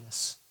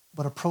holiness,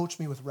 but approach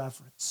me with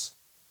reverence.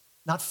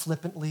 Not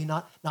flippantly,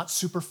 not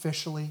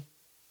superficially.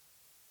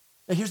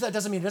 Now here's what that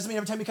doesn't mean. It doesn't mean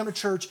every time you come to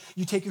church,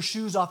 you take your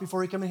shoes off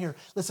before you come in here.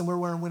 Listen, we're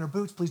wearing winter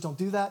boots. Please don't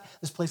do that.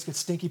 This place gets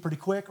stinky pretty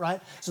quick, right?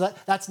 So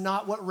that's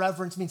not what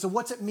reverence means. So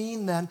what's it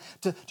mean then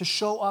to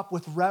show up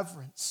with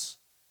reverence?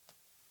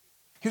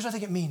 Here's what I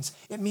think it means.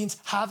 It means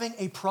having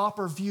a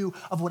proper view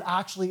of what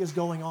actually is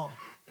going on.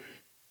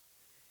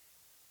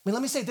 I mean,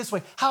 let me say it this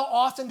way. How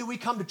often do we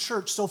come to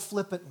church so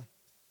flippantly?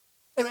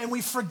 And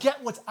we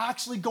forget what's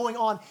actually going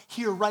on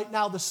here right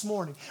now this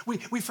morning. We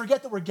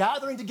forget that we're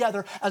gathering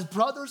together as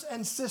brothers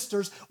and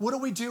sisters. What are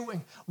we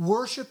doing?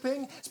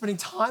 Worshiping, spending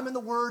time in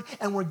the Word,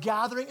 and we're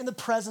gathering in the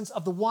presence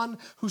of the one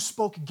who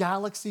spoke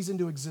galaxies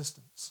into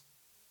existence.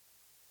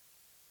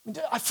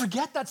 I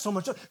forget that so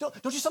much.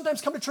 Don't you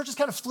sometimes come to churches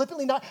kind of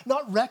flippantly, not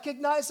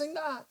recognizing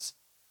that?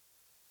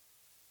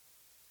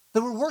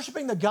 That we're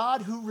worshiping the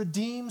God who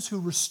redeems, who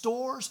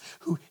restores,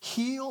 who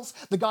heals,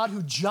 the God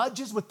who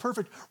judges with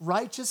perfect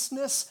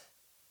righteousness.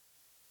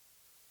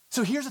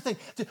 So here's the thing,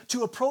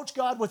 to approach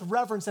God with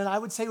reverence, and I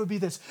would say would be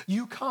this.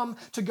 You come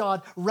to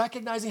God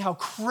recognizing how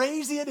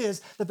crazy it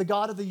is that the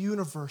God of the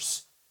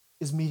universe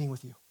is meeting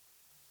with you.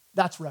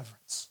 That's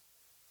reverence.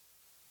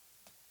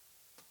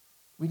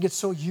 We can get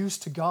so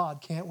used to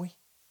God, can't we?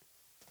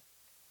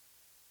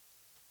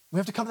 We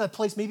have to come to that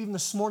place, maybe even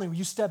this morning, where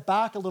you step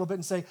back a little bit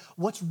and say,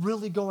 what's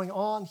really going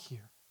on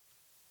here?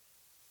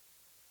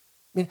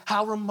 I mean,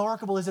 how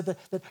remarkable is it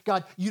that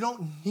God, you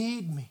don't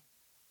need me.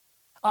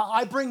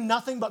 I bring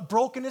nothing but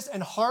brokenness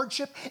and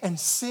hardship and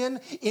sin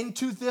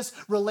into this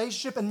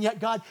relationship, and yet,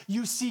 God,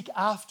 you seek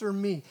after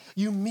me.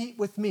 You meet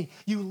with me.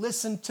 You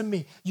listen to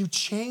me. You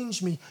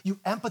change me. You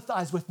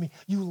empathize with me.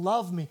 You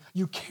love me.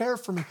 You care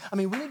for me. I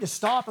mean, we need to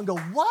stop and go,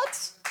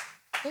 what?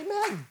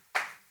 Amen.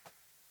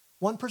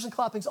 One person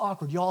clapping is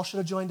awkward. You all should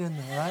have joined in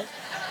there, right?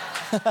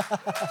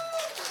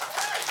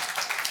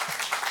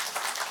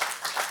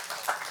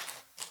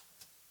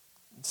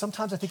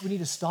 Sometimes I think we need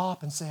to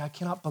stop and say, I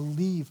cannot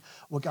believe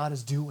what God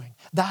is doing.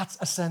 That's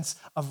a sense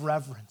of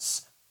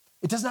reverence.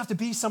 It doesn't have to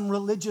be some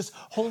religious,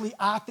 holy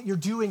act that you're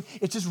doing.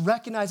 It's just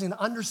recognizing and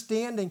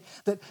understanding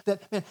that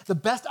man, the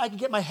best I can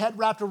get my head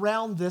wrapped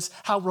around this,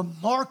 how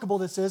remarkable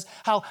this is,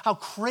 how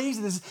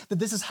crazy this is, that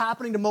this is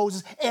happening to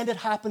Moses, and it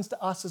happens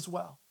to us as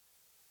well.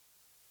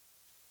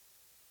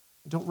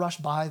 Don't rush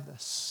by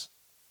this.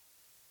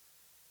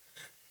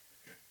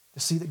 To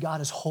see that God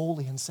is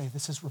holy and say,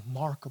 this is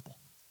remarkable.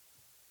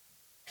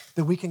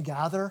 That we can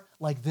gather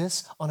like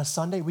this on a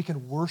Sunday. We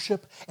can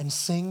worship and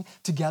sing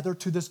together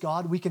to this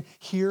God. We can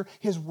hear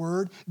his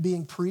word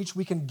being preached.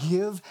 We can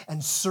give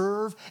and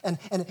serve. And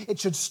it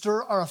should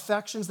stir our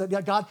affections that,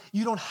 yeah, God,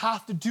 you don't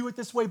have to do it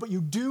this way, but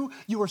you do.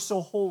 You are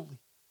so holy.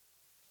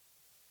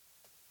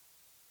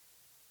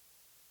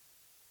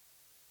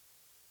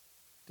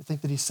 To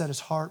think that he set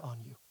his heart on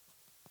you.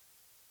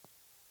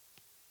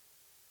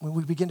 When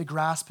we begin to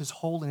grasp his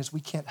holiness, we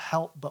can't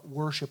help but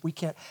worship. We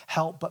can't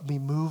help but be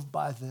moved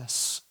by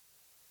this.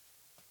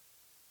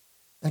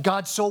 And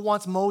God so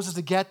wants Moses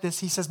to get this.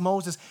 He says,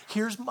 Moses,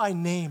 here's my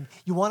name.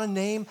 You want a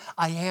name?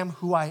 I am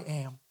who I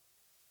am.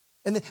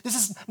 And this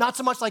is not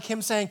so much like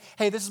him saying,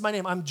 hey, this is my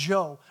name. I'm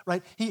Joe,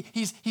 right?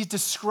 He's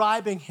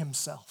describing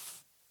himself.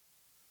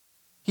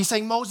 He's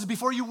saying, Moses,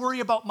 before you worry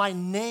about my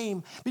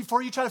name,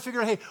 before you try to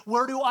figure out, hey,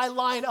 where do I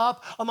line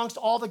up amongst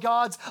all the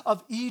gods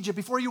of Egypt?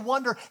 Before you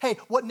wonder, hey,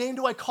 what name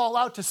do I call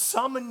out to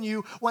summon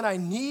you when I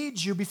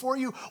need you? Before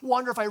you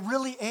wonder if I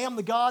really am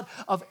the God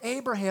of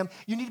Abraham,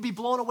 you need to be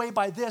blown away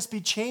by this,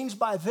 be changed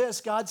by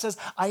this. God says,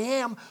 I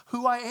am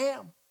who I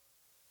am.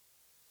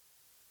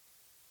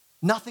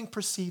 Nothing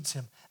precedes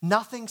him.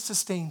 Nothing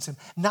sustains him.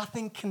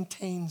 Nothing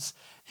contains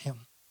him.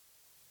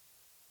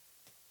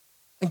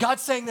 And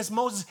God's saying this,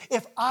 Moses,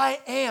 if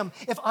I'm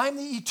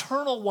the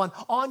eternal one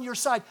on your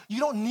side, you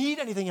don't need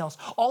anything else.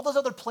 All those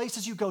other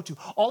places you go to,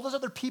 all those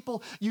other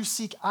people you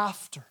seek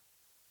after,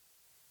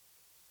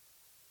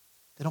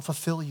 they don't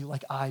fulfill you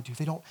like I do.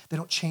 They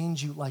don't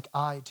change you like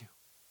I do.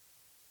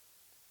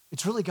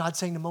 It's really God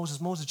saying to Moses,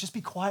 Moses, just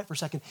be quiet for a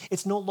second.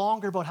 It's no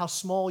longer about how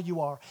small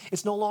you are.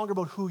 It's no longer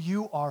about who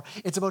you are.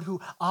 It's about who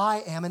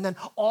I am. And then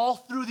all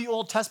through the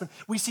Old Testament,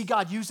 we see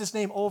God use this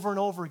name over and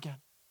over again.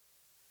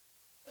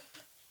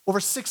 Over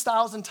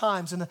 6,000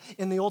 times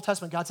in the Old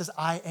Testament, God says,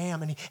 I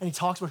am, and he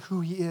talks about who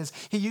he is.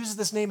 He uses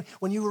this name.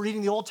 When you were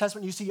reading the Old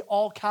Testament, you see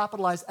all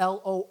capitalized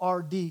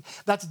L-O-R-D.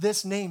 That's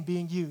this name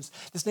being used,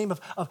 this name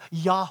of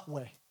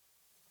Yahweh.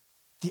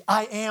 The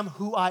I am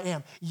who I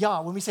am.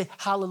 Yah, when we say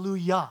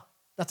hallelujah,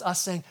 that's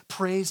us saying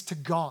praise to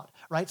God,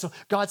 right? So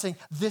God's saying,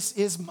 this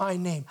is my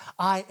name,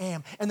 I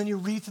am. And then you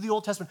read through the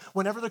Old Testament,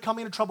 whenever they're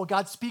coming into trouble,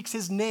 God speaks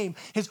his name,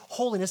 his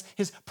holiness,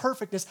 his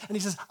perfectness, and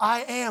he says,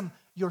 I am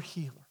your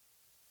healer.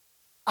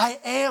 I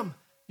am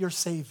your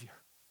Savior.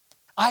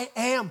 I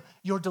am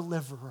your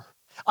deliverer.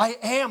 I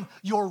am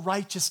your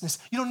righteousness.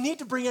 You don't need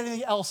to bring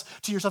anything else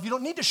to yourself. You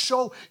don't need to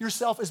show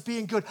yourself as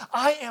being good.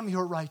 I am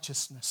your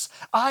righteousness.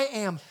 I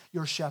am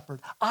your shepherd.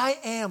 I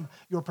am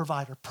your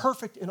provider.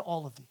 Perfect in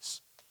all of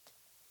these.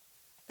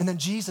 And then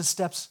Jesus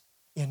steps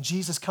in.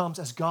 Jesus comes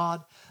as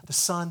God, the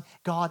Son,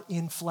 God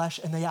in flesh.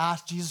 And they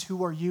ask Jesus,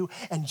 who are you?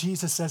 And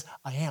Jesus says,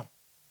 I am.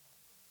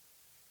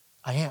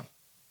 I am.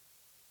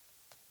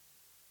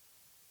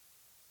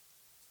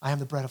 I am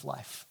the bread of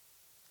life.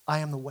 I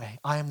am the way.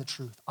 I am the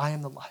truth. I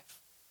am the life.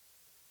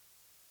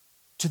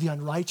 To the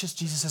unrighteous,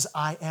 Jesus says,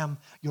 I am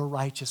your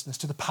righteousness.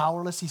 To the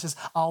powerless, he says,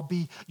 I'll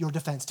be your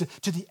defense.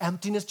 To the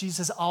emptiness, Jesus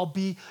says, I'll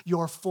be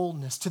your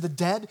fullness. To the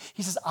dead,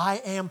 he says,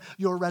 I am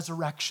your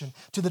resurrection.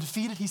 To the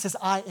defeated, he says,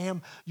 I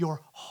am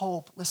your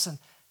hope. Listen,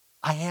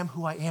 I am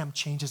who I am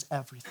changes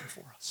everything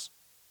for us.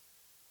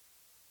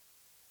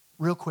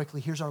 Real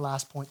quickly, here's our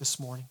last point this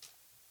morning.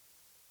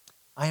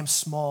 I am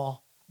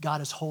small,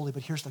 God is holy,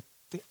 but here's the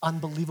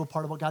unbelievable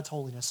part about God's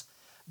holiness.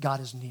 God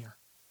is near.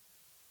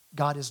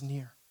 God is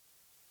near.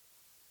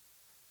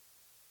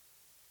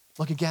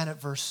 Look again at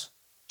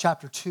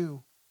chapter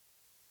 2,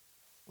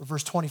 where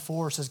verse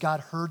 24 says,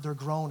 God heard their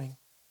groaning.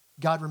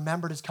 God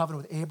remembered his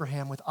covenant with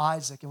Abraham, with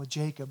Isaac, and with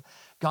Jacob.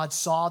 God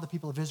saw the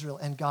people of Israel,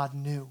 and God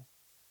knew.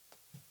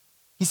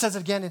 He says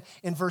it again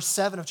in verse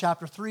 7 of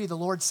chapter 3. The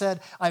Lord said,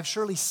 I have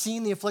surely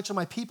seen the affliction of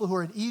my people who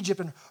are in Egypt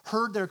and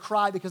heard their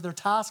cry because they're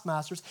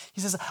taskmasters.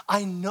 He says,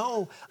 I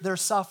know they're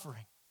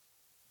suffering.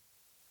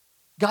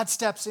 God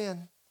steps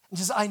in and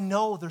says, I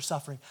know they're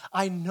suffering.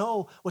 I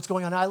know what's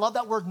going on. And I love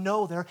that word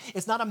know there.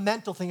 It's not a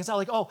mental thing. It's not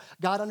like, oh,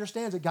 God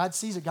understands it. God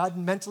sees it. God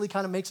mentally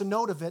kind of makes a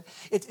note of it.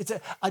 It's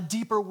a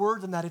deeper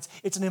word than that.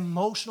 It's an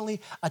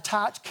emotionally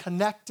attached,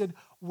 connected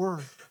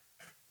word.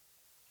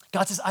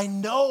 God says, I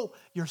know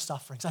your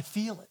sufferings. I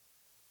feel it.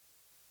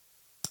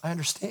 I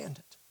understand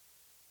it.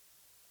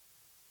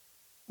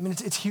 I mean,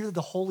 it's here that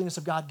the holiness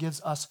of God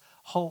gives us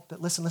hope.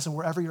 That listen,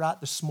 wherever you're at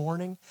this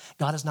morning,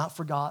 God has not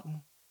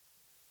forgotten.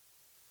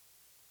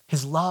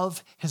 His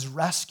love, his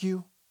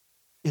rescue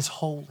is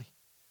holy.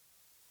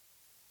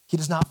 He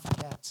does not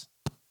forget.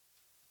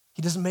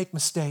 He doesn't make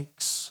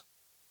mistakes.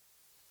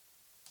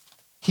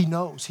 He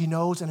knows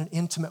in an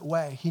intimate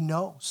way. He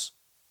knows.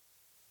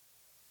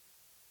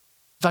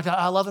 In fact,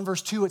 I love in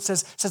verse 2, it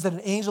says that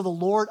an angel of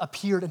the Lord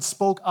appeared and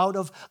spoke out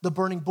of the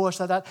burning bush.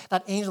 That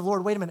angel of the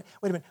Lord, wait a minute.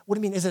 What do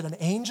you mean? Is it an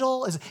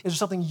angel? Is there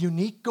something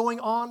unique going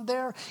on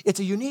there?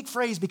 It's a unique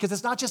phrase because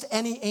it's not just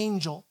any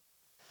angel.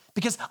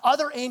 Because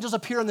other angels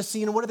appear on the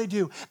scene, and what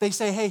do? They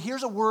say, hey,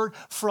 here's a word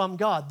from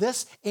God.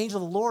 This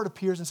angel of the Lord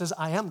appears and says,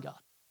 I am God.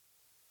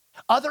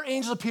 Other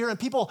angels appear and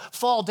people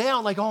fall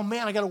down like, oh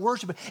man, I got to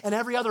worship. And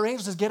every other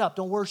angel says, get up,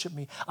 don't worship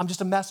me. I'm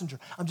just a messenger.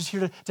 I'm just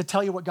here to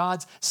tell you what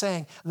God's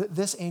saying.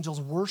 This angel's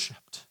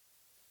worshiped.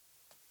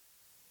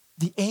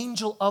 The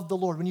angel of the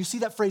Lord. When you see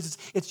that phrase,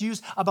 it's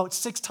used about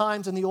 6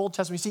 times in the Old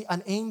Testament. You see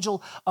an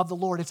angel of the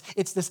Lord.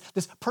 It's this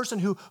person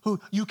who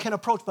you can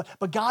approach.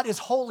 But God is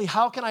holy.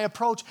 How can I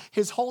approach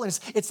his holiness?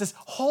 It's this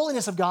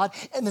holiness of God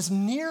and this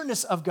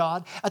nearness of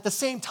God at the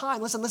same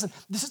time. Listen.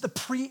 This is the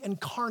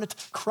pre-incarnate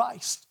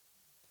Christ.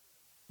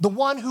 The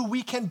one who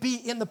we can be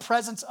in the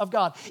presence of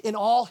God in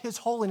all his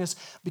holiness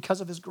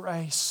because of his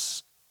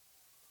grace.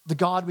 The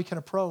God we can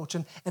approach.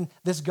 And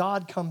this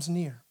God comes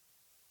near.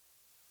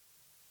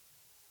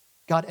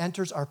 God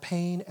enters our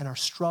pain and our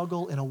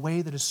struggle in a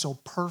way that is so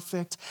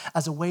perfect,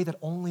 as a way that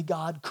only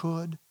God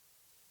could.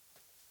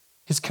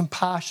 His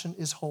compassion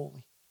is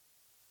holy.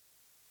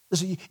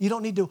 Listen, you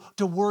don't need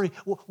to worry.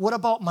 What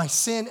about my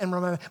sin and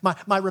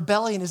my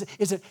rebellion?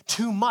 Is it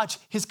too much?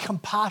 His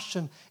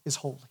compassion is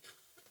holy.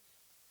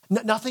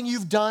 Nothing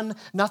you've done,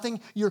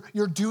 nothing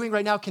you're doing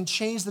right now can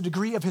change the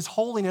degree of his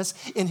holiness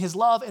in his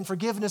love and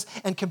forgiveness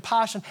and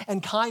compassion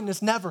and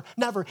kindness. Never.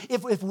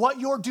 If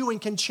what you're doing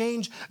can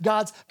change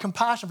God's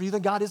compassion for you,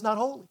 then God is not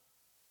holy.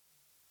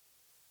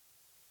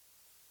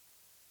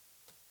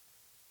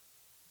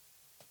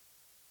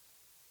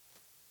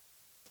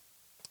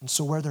 And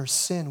so where there's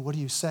sin, what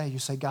do you say? You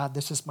say, God,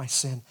 this is my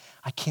sin.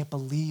 I can't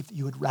believe that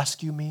you would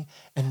rescue me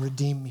and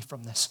redeem me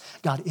from this.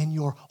 God, in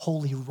your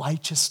holy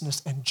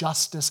righteousness and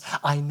justice,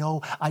 I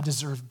know I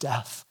deserve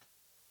death.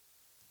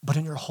 But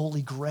in your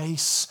holy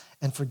grace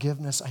and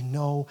forgiveness, I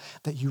know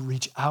that you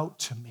reach out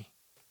to me.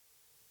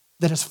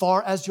 That as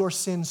far as your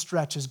sin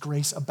stretches,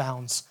 grace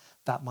abounds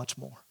that much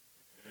more.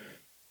 I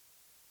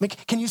mean,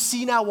 can you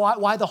see now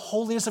why the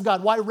holiness of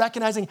God, why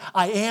recognizing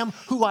I am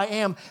who I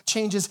am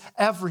changes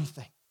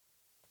everything?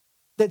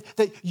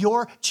 That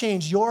your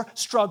change, your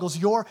struggles,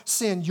 your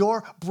sin,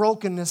 your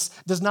brokenness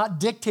does not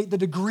dictate the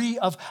degree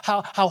of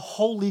how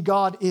holy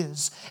God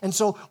is. And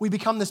so we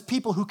become this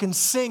people who can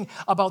sing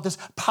about this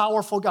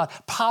powerful God,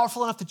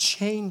 powerful enough to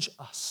change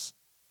us,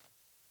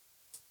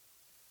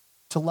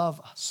 to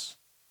love us,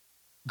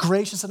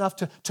 gracious enough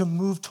to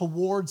move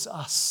towards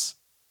us,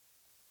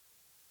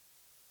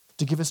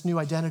 to give us new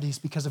identities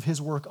because of his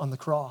work on the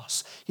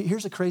cross.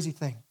 Here's the crazy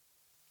thing.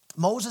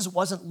 Moses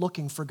wasn't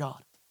looking for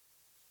God.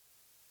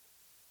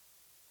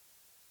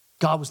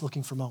 God was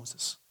looking for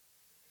Moses.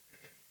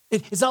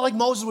 It's not like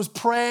Moses was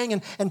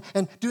praying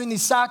and doing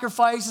these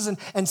sacrifices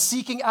and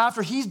seeking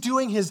after. He's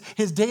doing his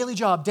daily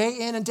job day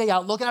in and day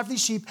out, looking after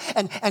these sheep,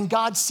 and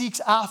God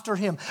seeks after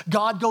him.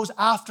 God goes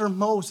after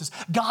Moses.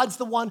 God's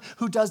the one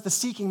who does the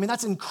seeking. I mean,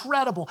 that's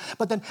incredible.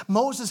 But then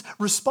Moses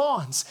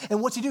responds.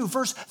 And what's he do?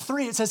 Verse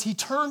 3, it says he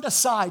turned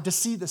aside to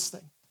see this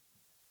thing.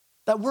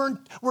 That word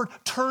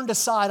turned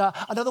aside.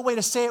 Another way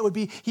to say it would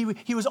be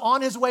he was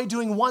on his way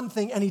doing one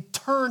thing and he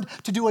turned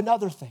to do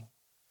another thing.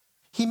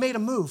 He made a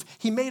move.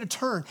 He made a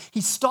turn.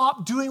 He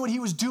stopped doing what he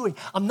was doing.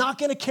 I'm not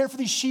going to care for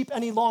these sheep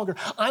any longer.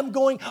 I'm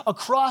going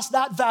across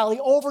that valley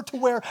over to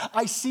where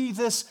I see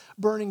this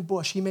burning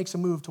bush. He makes a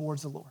move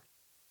towards the Lord.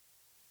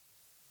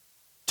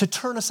 To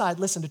turn aside,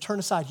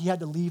 he had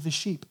to leave the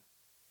sheep.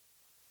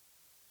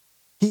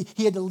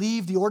 He had to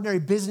leave the ordinary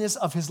business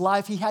of his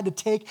life. He had to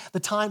take the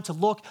time to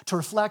look, to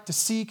reflect, to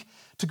seek,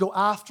 to go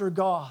after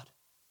God.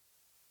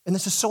 And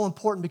this is so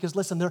important because,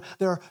 listen, there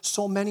are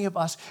so many of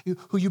us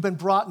who you've been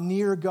brought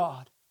near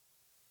God,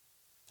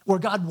 where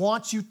God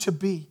wants you to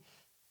be.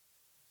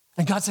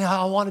 And God's saying,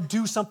 I want to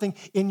do something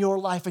in your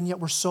life, and yet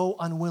we're so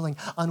unwilling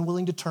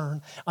to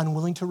turn,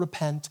 unwilling to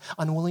repent,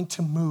 unwilling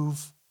to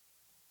move.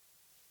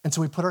 And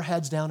so we put our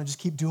heads down and just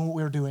keep doing what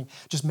we're doing,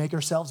 just make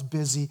ourselves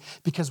busy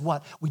because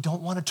what? We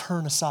don't want to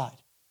turn aside.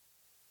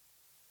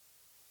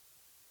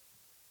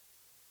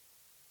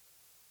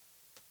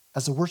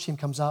 As the worship team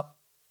comes up,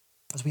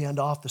 as we end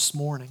off this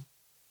morning,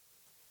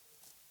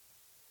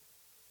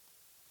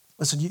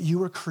 listen, you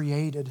were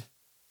created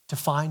to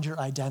find your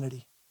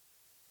identity,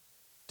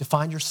 to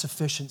find your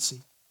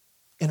sufficiency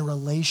in a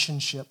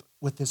relationship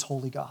with this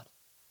holy God,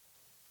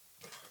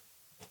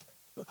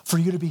 for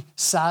you to be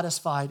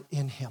satisfied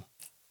in him.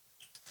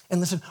 And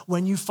listen,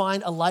 when you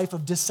find a life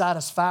of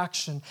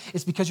dissatisfaction,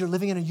 it's because you're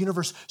living in a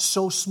universe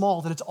so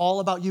small that it's all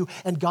about you,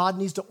 and God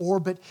needs to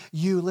orbit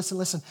you.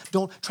 Listen,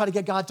 don't try to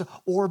get God to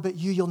orbit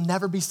you. You'll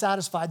never be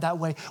satisfied that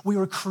way. We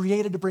were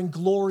created to bring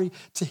glory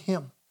to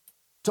him,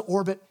 to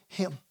orbit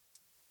him.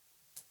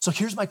 So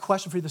here's my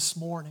question for you this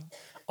morning.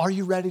 Are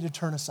you ready to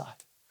turn aside?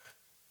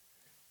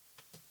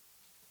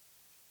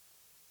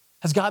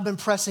 Has God been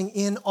pressing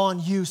in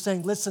on you,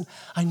 saying, listen,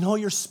 I know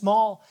you're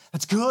small.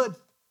 That's good.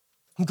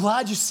 I'm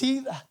glad you see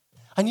that.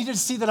 I need you to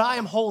see that I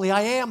am holy.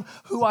 I am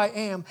who I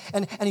am.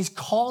 And he's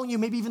calling you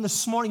maybe even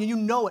this morning, and you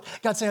know it.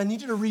 God's saying, I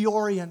need you to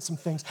reorient some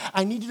things.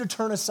 I need you to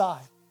turn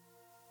aside.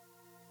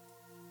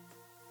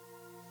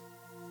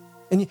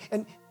 And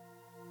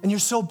you're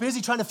so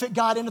busy trying to fit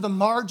God into the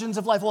margins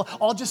of life. Well,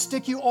 I'll just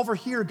stick you over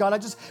here, God. I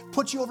just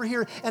put you over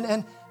here,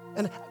 and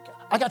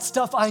I got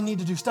stuff I need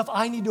to do, stuff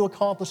I need to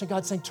accomplish. And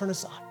God's saying, turn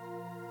aside.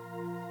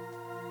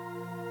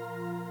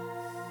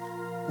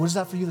 What is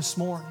that for you this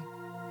morning?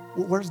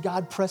 Where's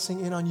God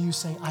pressing in on you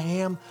saying, I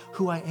am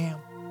who I am?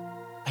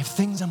 I have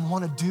things I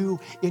want to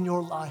do in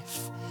your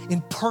life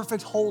in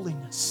perfect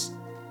holiness.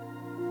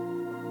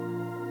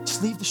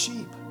 Just leave the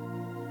sheep.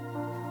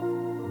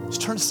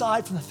 Just turn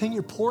aside from the thing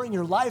you're pouring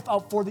your life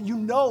out for that you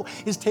know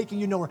is taking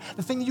you nowhere.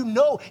 The thing that you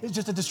know is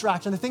just a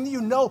distraction. The thing that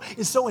you know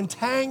is so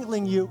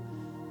entangling you.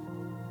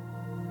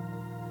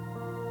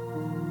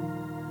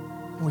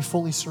 And we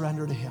fully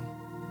surrender to him.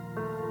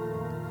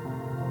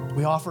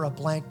 We offer a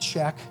blank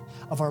check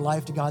of our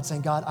life to God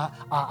saying, God,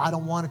 I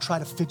don't want to try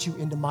to fit you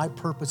into my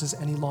purposes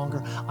any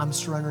longer. I'm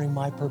surrendering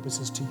my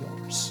purposes to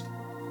yours.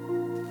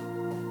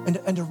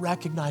 And to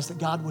recognize that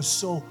God was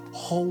so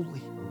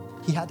holy,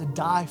 he had to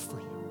die for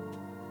you.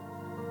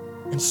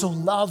 And so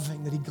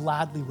loving that he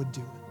gladly would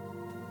do it.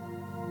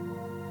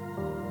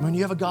 When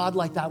you have a God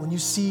like that, when you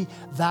see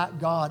that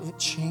God, it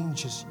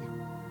changes you.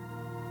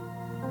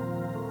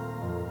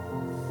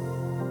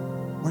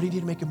 Where do you need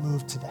to make a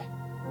move today?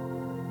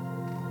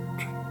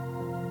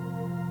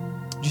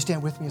 Would you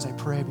stand with me as I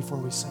pray before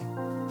we sing?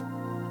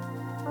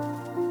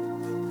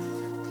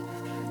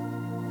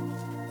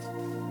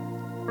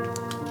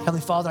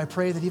 Heavenly Father, I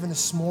pray that even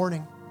this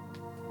morning,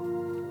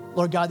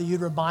 Lord God, that you'd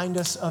remind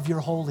us of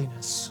your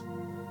holiness.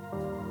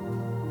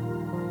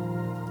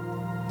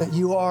 That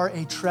you are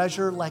a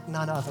treasure like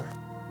none other.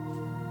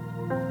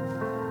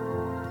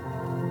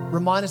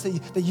 Remind us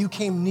that you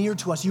came near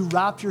to us. You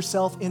wrapped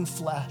yourself in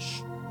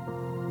flesh.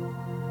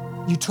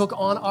 You took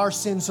on our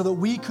sins so that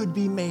we could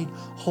be made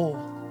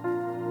whole.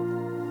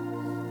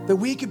 That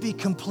we could be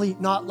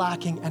complete, not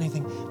lacking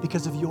anything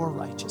because of your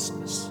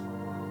righteousness.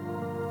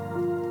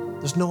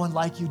 There's no one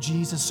like you,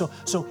 Jesus.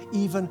 So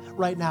even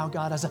right now,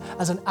 God, as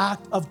an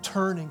act of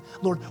turning,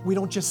 Lord, we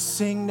don't just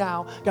sing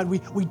now. God,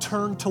 we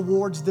turn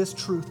towards this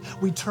truth.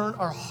 We turn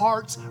our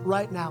hearts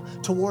right now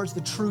towards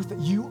the truth that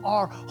you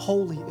are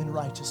holy in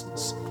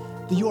righteousness,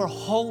 that you are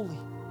holy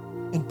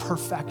in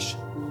perfection.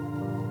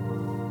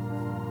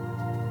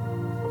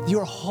 You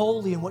are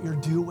holy in what you're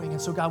doing.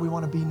 And so, God, we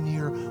want to be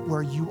near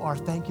where you are.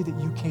 Thank you that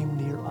you came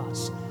near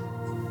us.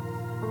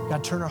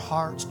 God, turn our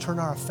hearts, turn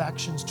our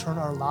affections, turn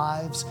our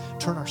lives,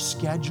 turn our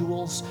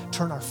schedules,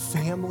 turn our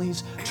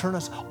families, turn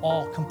us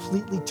all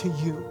completely to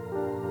you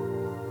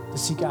to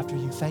seek after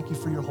you. Thank you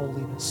for your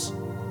holiness.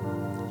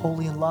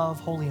 Holy in love,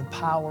 holy in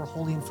power,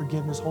 holy in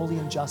forgiveness, holy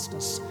in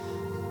justice.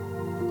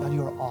 God,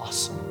 you are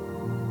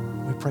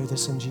awesome. We pray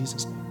this in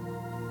Jesus' name.